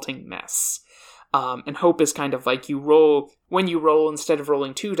resulting mess. And hope is kind of like when you roll, instead of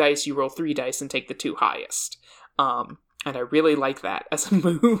rolling 2 dice, you roll 3 dice and take the 2 highest. And I really like that as a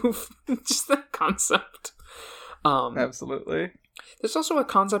move. Just that concept. Absolutely. There's also a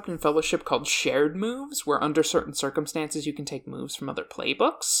concept in Fellowship called shared moves, where under certain circumstances you can take moves from other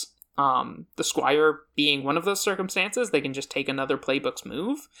playbooks. The Squire being one of those circumstances, they can just take another playbook's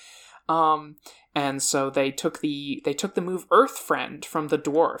move. And so they took the move Earth Friend from the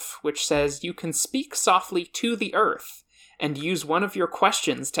Dwarf, which says you can speak softly to the Earth and use one of your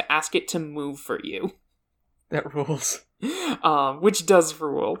questions to ask it to move for you. That rules. Which does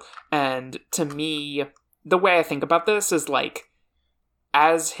rule. And to me, the way I think about this is like,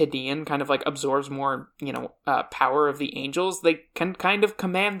 as Hedian kind of like absorbs more, power of the angels, they can kind of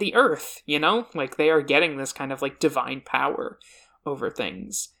command the earth, like they are getting this kind of like divine power over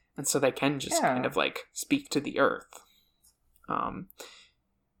things. And so they can just kind of like speak to the earth.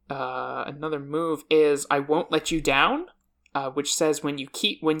 Another move is I Won't Let You Down, which says when you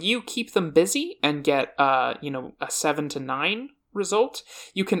keep them busy and get a 7 to 9 result,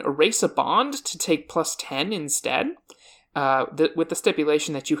 you can erase a bond to take +10 instead. With the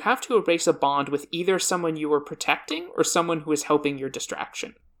stipulation that you have to erase a bond with either someone you are protecting or someone who is helping your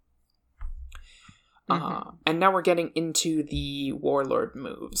distraction. And now we're getting into the Warlord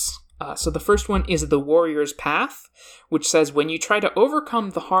moves. So the first one is the Warrior's Path, which says when you try to overcome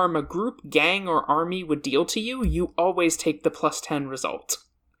the harm a group, gang, or army would deal to you, you always take the +10 result.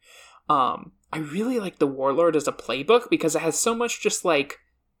 I really like the Warlord as a playbook because it has so much just like,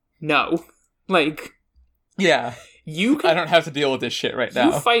 no. Like... Yeah. I don't have to deal with this shit right now.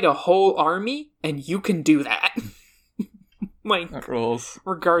 You fight a whole army, and you can do that. Like, that rules.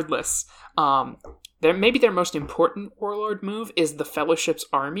 Regardless. maybe their most important Warlord move is the Fellowship's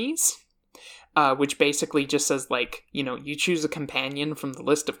armies, which basically just says, like, you know, you choose a companion from the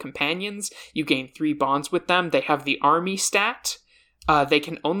list of companions, you gain 3 bonds with them, they have the army stat, they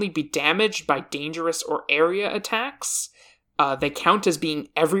can only be damaged by dangerous or area attacks, they count as being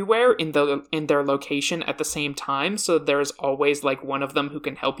everywhere in their location at the same time, so there's always, like, one of them who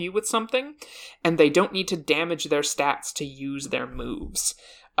can help you with something, and they don't need to damage their stats to use their moves.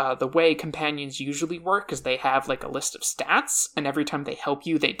 The way companions usually work is they have, like, a list of stats, and every time they help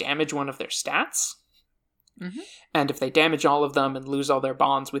you, they damage one of their stats. Mm-hmm. And if they damage all of them and lose all their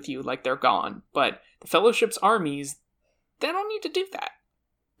bonds with you, like, they're gone. But the Fellowship's armies, they don't need to do that.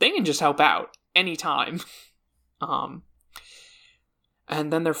 They can just help out anytime. And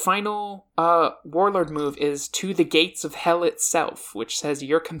then their final Warlord move is To the Gates of Hell itself, which says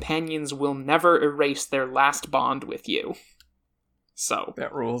your companions will never erase their last bond with you. So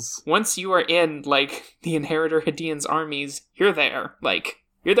that rules. Once you are in, like, the Inheritor Hadean's armies, you're there. Like,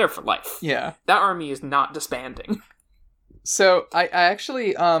 you're there for life. Yeah. That army is not disbanding. So I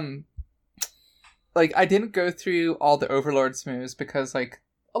actually, like, I didn't go through all the Overlord's moves because, like,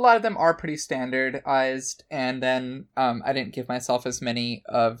 a lot of them are pretty standardized, and then I didn't give myself as many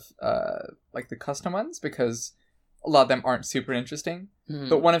of, like, the custom ones because a lot of them aren't super interesting.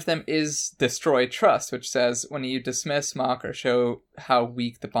 But one of them is Destroy Trust, which says, when you dismiss, mock, or show how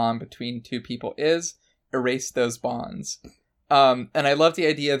weak the bond between 2 people is, erase those bonds. And I love the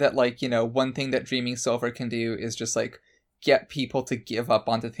idea that, like, you know, one thing that Dreaming Silver can do is just, like, get people to give up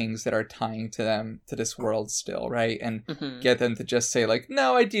onto things that are tying to them, to this world still, right? And get them to just say, like,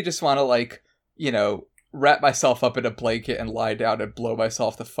 no, I do just want to, like, you know, wrap myself up in a blanket and lie down and blow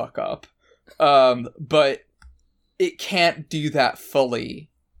myself the fuck up. But it can't do that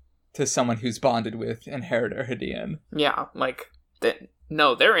fully to someone who's bonded with Inheritor Hadean. Yeah, like,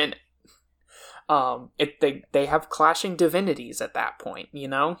 they're in it. They have clashing divinities at that point, you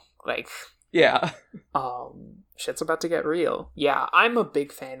know? Like, yeah. Shit's about to get real. Yeah, I'm a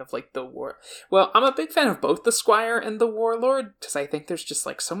big fan of, like, I'm a big fan of both the Squire and the Warlord, because I think there's just,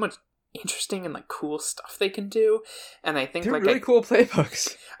 like, so much interesting and, like, cool stuff they can do, and I think, they're like, really cool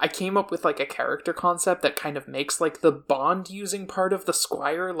playbooks. I came up with, like, a character concept that kind of makes, like, the bond using part of the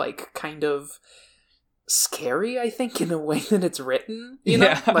Squire, like, kind of scary, I think, in a way that it's written, you know?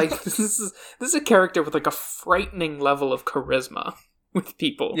 Yeah. Like, this is a character with, like, a frightening level of charisma with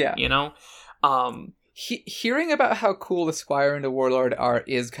people, yeah. You know? Hearing about how cool the Squire and the Warlord are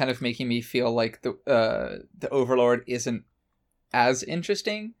is kind of making me feel like the Overlord isn't as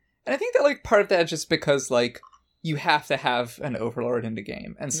interesting. And I think that, like, part of that is just because, like, you have to have an Overlord in the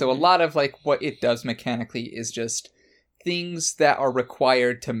game. And so a lot of, like, what it does mechanically is just things that are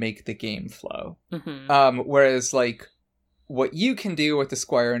required to make the game flow. Whereas, like, what you can do with the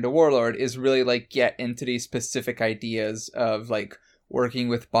Squire and the Warlord is really, like, get into these specific ideas of, like, working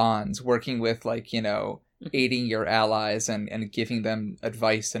with bonds, working with, like, you know, aiding your allies and giving them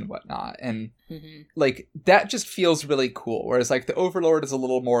advice and whatnot. And, like, that just feels really cool. Whereas, like, the Overlord is a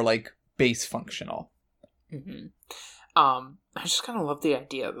little more, like, base functional. I just kind of love the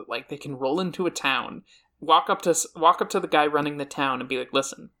idea that, like, they can roll into a town, walk up to the guy running the town and be like,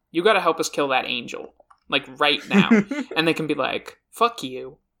 listen, you gotta help us kill that angel. Like, right now. And they can be like, fuck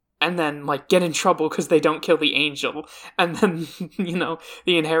you. And then, like, get in trouble because they don't kill the angel. And then, you know,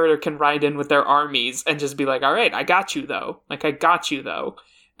 the Inheritor can ride in with their armies and just be like, all right, I got you, though. Like, I got you, though.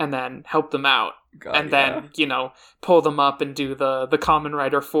 And then help them out. God, and then, you know, pull them up and do the Kamen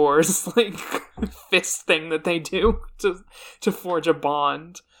Rider 4's, like, fist thing that they do to forge a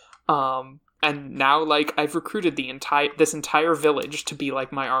bond. And now, like, I've recruited this entire village to be,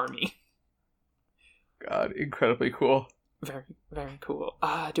 like, my army. God, incredibly cool. Very, very cool.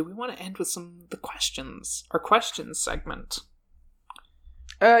 Do we want to end with the questions? Our questions segment.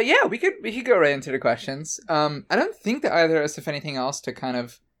 Yeah, we could go right into the questions. I don't think that either of us have anything else to kind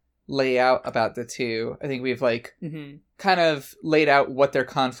of lay out about the two. I think we've, like, kind of laid out what their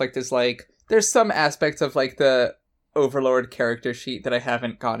conflict is like. There's some aspects of, like, the Overlord character sheet that I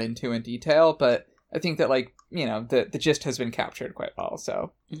haven't gone into in detail, but I think that, like, you know, the gist has been captured quite well,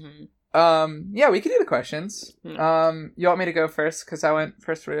 so... Yeah, we could do the questions. You want me to go first because I went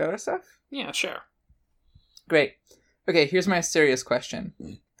first for the other stuff? Yeah, sure. Great. Okay, here's my serious question.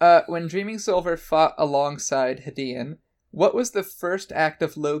 When Dreaming Silver fought alongside Hadean, what was the first act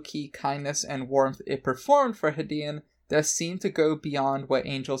of low-key kindness and warmth it performed for Hadean that seemed to go beyond what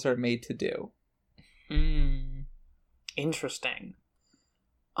angels are made to do? Interesting.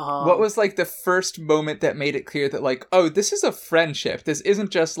 What was, like, the first moment that made it clear that, like, oh, this is a friendship. This isn't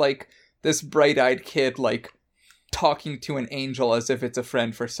just, like, this bright-eyed kid, like, talking to an angel as if it's a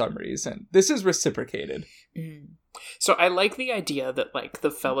friend for some reason. This is reciprocated. So I like the idea that, like,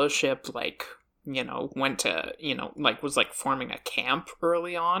 the Fellowship, like, you know, went to, you know, like, was, like, forming a camp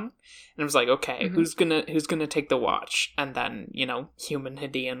early on. And it was like, okay, who's gonna take the watch? And then, you know, Human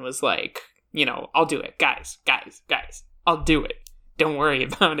Hadean was like, you know, I'll do it. Guys, I'll do it. Don't worry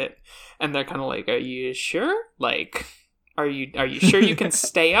about it. And they're kind of like, are you sure? Like, are you sure you can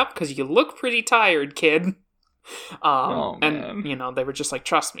stay up? Because you look pretty tired, kid. And, you know, they were just like,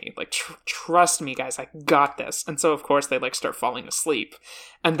 trust me, like, trust me, guys, I got this. And so, of course, they, like, start falling asleep.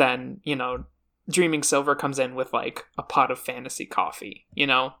 And then, you know, Dreaming Silver comes in with, like, a pot of fantasy coffee, you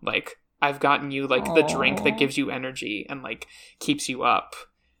know? Like, I've gotten you, like, the drink that gives you energy and, like, keeps you up.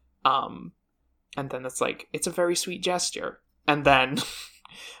 And then it's like, it's a very sweet gesture. And then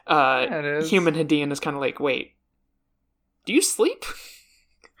Human Hadean is kind of like, wait, do you sleep?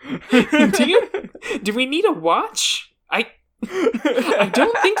 Do we need a watch? I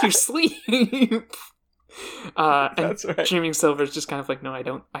don't think you sleep. That's right. Dreaming Silver is just kind of like, no,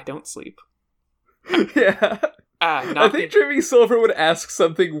 I don't sleep. Yeah. I think Dreaming Silver would ask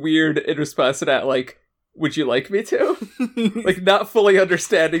something weird in response to that, like, would you like me to? Like, not fully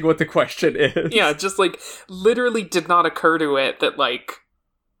understanding what the question is. Yeah, just, like, literally did not occur to it that, like,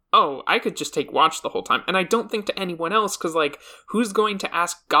 oh, I could just take watch the whole time. And I don't think to anyone else, because, like, who's going to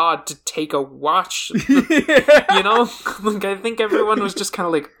ask God to take a watch? Yeah. You know? Like, I think everyone was just kind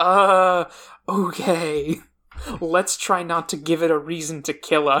of like, okay. Let's try not to give it a reason to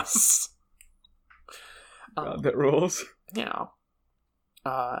kill us. That rules. Yeah.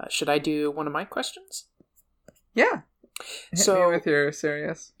 Should I do one of my questions? Yeah. Hit me with your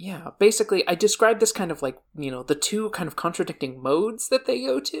serious. Yeah, basically, I described this kind of like, you know, the two kind of contradicting modes that they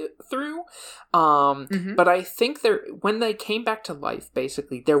go through. But I think when they came back to life,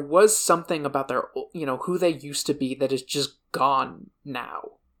 basically, there was something about their, you know, who they used to be that is just gone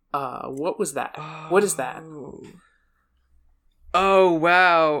now. What was that? What is that? Oh,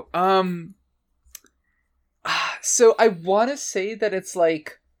 wow. So I want to say that it's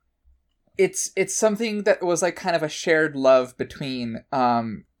like, it's something that was like kind of a shared love between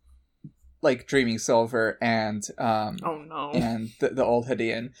like Dreaming Silver and and the old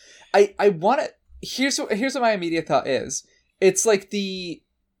Hadean. I want to here's what my immediate thought is. It's like the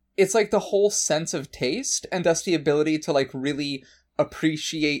whole sense of taste and thus the ability to like really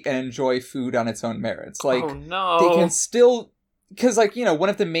appreciate and enjoy food on its own merits. Like they can still, because, like, you know, one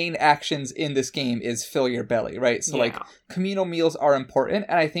of the main actions in this game is fill your belly, right? So, like, communal meals are important,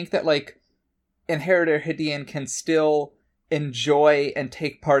 and I think that, like, Inheritor Hadean can still enjoy and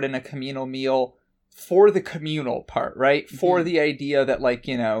take part in a communal meal for the communal part, right? Mm-hmm. For the idea that, like,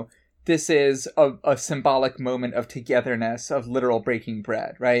 you know, this is a symbolic moment of togetherness, of literal breaking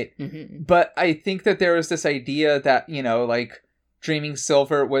bread, right? Mm-hmm. But I think that there was this idea that, you know, like, Dreaming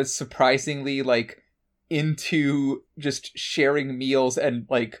Silver was surprisingly, like, into just sharing meals and,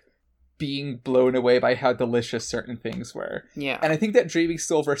 like, being blown away by how delicious certain things were. Yeah. And I think that Dreaming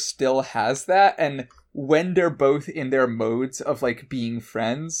Silver still has that, and when they're both in their modes of, like, being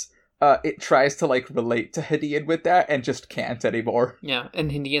friends, it tries to, like, relate to Hadean with that and just can't anymore. Yeah,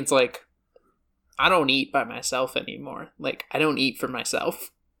 and Hadean's like, I don't eat by myself anymore. Like, I don't eat for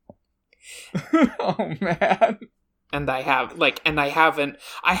myself. Oh, man. And I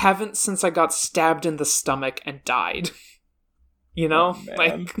haven't since I got stabbed in the stomach and died. You know? Oh,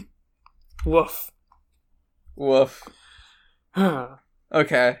 like, woof. Woof.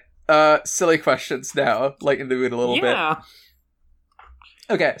 Okay. Silly questions now. Lighten the mood a little bit.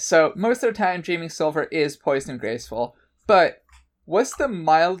 Okay, so most of the time Dreaming Silver is poised and graceful, but what's the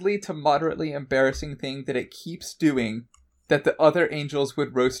mildly to moderately embarrassing thing that it keeps doing that the other angels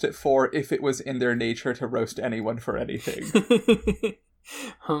would roast it for if it was in their nature to roast anyone for anything?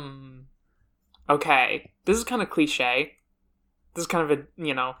 Okay. This is kind of cliche. This is kind of a,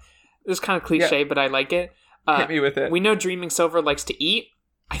 you know, this is kind of cliche, but I like it. Hit me with it. We know Dreaming Silver likes to eat.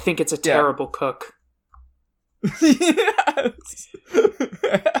 I think it's a terrible cook. Yes!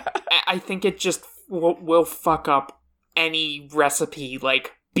 I think it just will fuck up any recipe,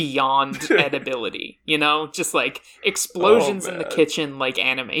 like, beyond edibility, you know? Just, like, explosions in the kitchen, like,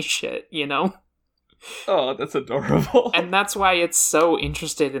 anime shit, you know? Oh, that's adorable. And that's why it's so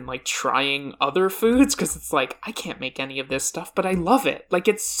interested in, like, trying other foods, because it's like, I can't make any of this stuff, but I love it. Like,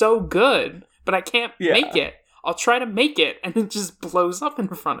 it's so good, but I can't make it. I'll try to make it, and it just blows up in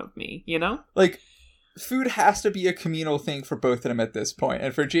front of me, you know? Like, food has to be a communal thing for both of them at this point,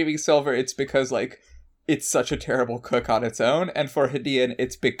 and for Dreaming Silver, it's because, like, it's such a terrible cook on its own, and for Hadean,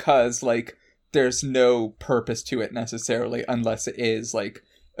 it's because, like, there's no purpose to it necessarily, unless it is, like,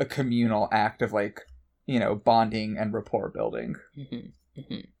 a communal act of, like, bonding and rapport building.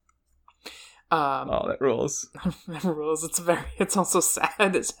 Oh, that rules. That rules. It's also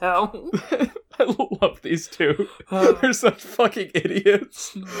sad as hell. I love these two. They're such fucking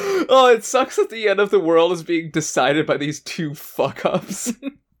idiots. Oh, it sucks that the end of the world is being decided by these two fuck-ups.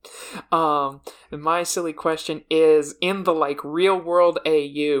 My silly question is, in the, real world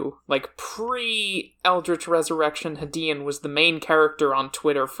AU, pre-Eldritch Resurrection, Hadean was the main character on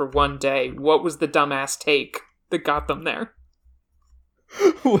Twitter for one day. What was the dumbass take that got them there?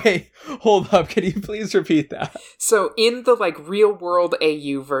 Wait, hold up. Can you please repeat that? So, in the, real world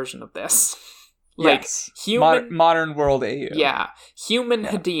AU version of this... Yes, modern world AU. Yeah,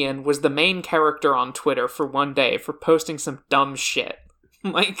 Hadean was the main character on Twitter for one day for posting some dumb shit.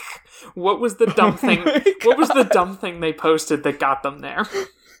 What was the dumb thing? What was the dumb thing they posted that got them there?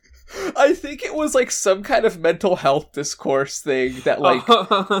 I think it was some kind of mental health discourse thing that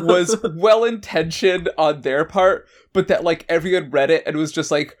was well intentioned on their part, but that everyone read it and was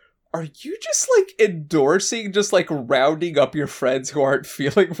just are you just endorsing just rounding up your friends who aren't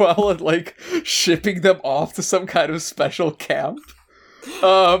feeling well and shipping them off to some kind of special camp?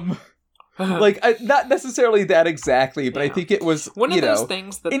 Not necessarily that exactly, but yeah. I think it was one of those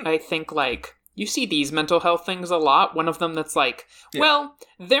things that I think you see these mental health things a lot. One of them that's well,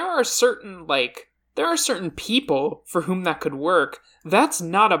 there are certain people for whom that could work. That's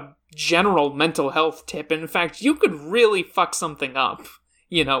not a general mental health tip. In fact, you could really fuck something up.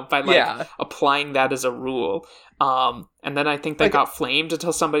 By applying that as a rule. And then I think they got flamed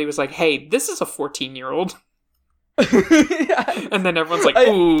until somebody was like, hey, this is a 14-year-old. Yeah. And then everyone's like,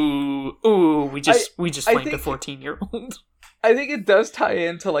 ooh, we just flamed a 14-year-old. I think it does tie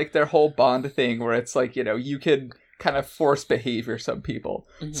into their whole bond thing where it's you can kind of force behavior some people.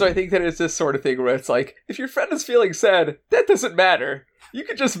 Mm-hmm. So I think that it's this sort of thing where it's if your friend is feeling sad, that doesn't matter. You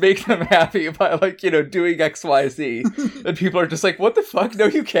can just make them happy by, doing X, Y, Z. And people are just what the fuck? No,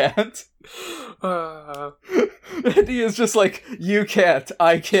 you can't. And he is just you can't.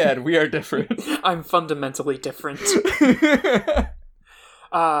 I can. We are different. I'm fundamentally different.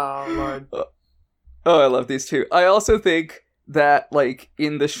 Oh, Lord. Oh, I love these two. I also think that,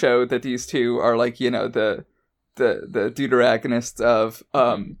 in the show that these two are, the deuteragonists of,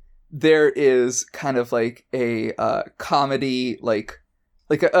 there is kind of, a comedy,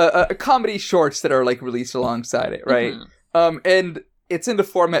 a comedy shorts that are released alongside it, right? Mm-hmm. And it's in the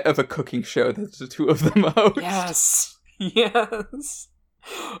format of a cooking show that the two of them host. Yes.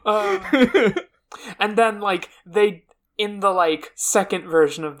 And then they in the second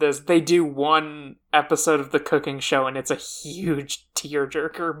version of this, they do one episode of the cooking show, and it's a huge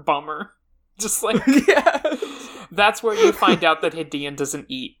tearjerker bummer. Just yes. That's where you find out that Hadean doesn't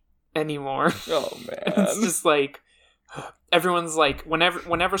eat anymore. Oh man, it's just everyone's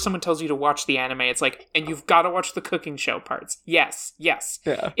whenever someone tells you to watch the anime, it's and you've got to watch the cooking show parts. Yes. Yeah.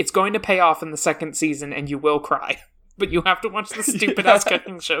 It's going to pay off in the second season, and you will cry. But you have to watch the stupid-ass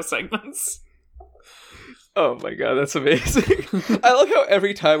cooking show segments. Oh my god, that's amazing. I love how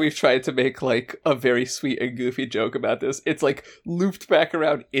every time we've tried to make, a very sweet and goofy joke about this, it's, looped back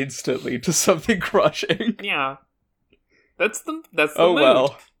around instantly to something crushing. Yeah. That's the mood.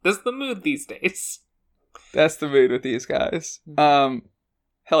 Well. That's the mood these days. That's the mood with these guys. Hell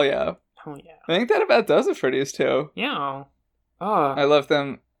yeah. Oh yeah. I think that about does it for these two. Yeah. I love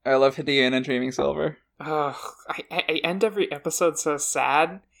them. I love Hadean and Dreaming Silver. I end every episode so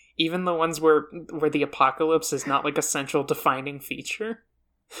sad. Even the ones where the apocalypse is not a central defining feature.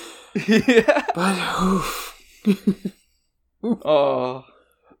 Yeah. But oof. Oh.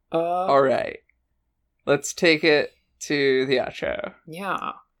 All right. Let's take it to the outro.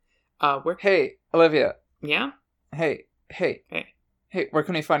 Yeah. Hey, Olivia. Yeah? Hey, where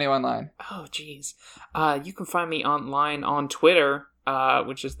can we find you online? Oh, jeez. You can find me online on Twitter,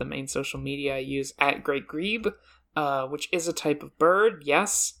 which is the main social media I use, @GreatGrebe, which is a type of bird,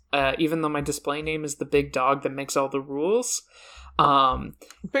 yes. Even though my display name is the big dog that makes all the rules.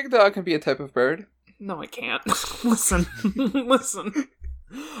 Big dog can be a type of bird. No, it can't. Listen.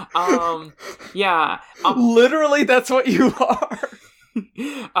 Yeah. Literally, that's what you are.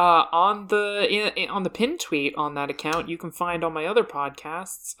 On the pinned tweet on that account, you can find all my other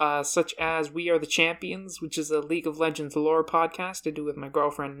podcasts, such as We Are the Champions, which is a League of Legends lore podcast I do with my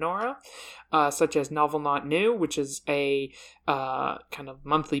girlfriend Nora, such as Novel Not New, which is a kind of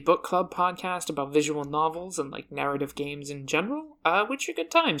monthly book club podcast about visual novels and narrative games in general, which are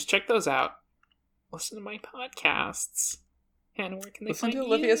good times. Check those out. Listen to my podcasts. Hannah, where can they find you? Listen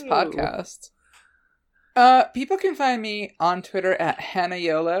to Olivia's podcast. People can find me on Twitter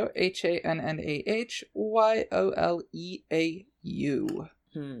 @Hannayolo, HANNAHYOLEAU.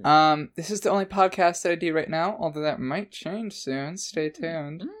 This is the only podcast that I do right now, although that might change soon. Stay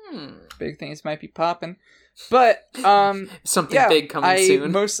tuned. Big things might be popping. But, something big coming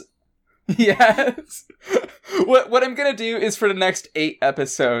soon. Yes. What I'm gonna do is for the next 8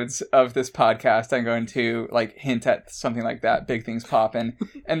 episodes of this podcast, I'm going to, like, hint at something like that, big things popping.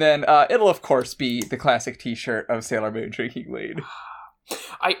 And then, it'll, of course, be the classic t-shirt of Sailor Moon drinking lean.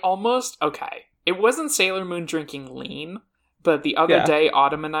 It wasn't Sailor Moon drinking lean, but the other day,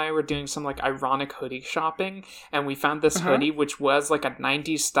 Autumn and I were doing some, like, ironic hoodie shopping, and we found this hoodie, which was, like, a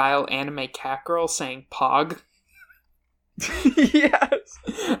 90s style anime cat girl saying Pog. Yes.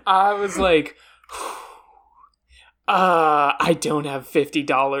 I was like, I don't have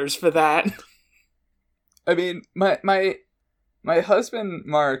 $50 for that. I mean, my husband,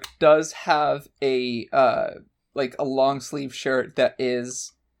 Mark, does have a long sleeve shirt that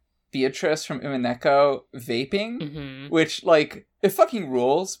is Beatrice from Umineko vaping, which, like, it fucking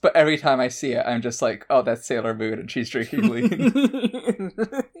rules, but every time I see it, I'm just like, oh, that's Sailor Moon, and she's drinking lean.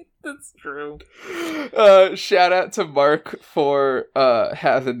 That's true. Shout out to Mark for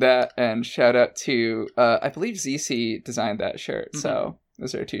having that, and shout out to, I believe ZC designed that shirt, so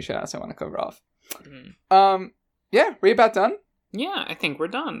those are 2 shout outs I want to cover off. Yeah, we about done? Yeah, I think we're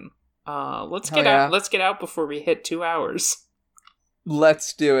done. Let's get out before we hit 2 hours.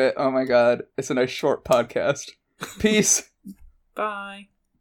 Let's do it. Oh my god, it's a nice short podcast. Peace. Bye.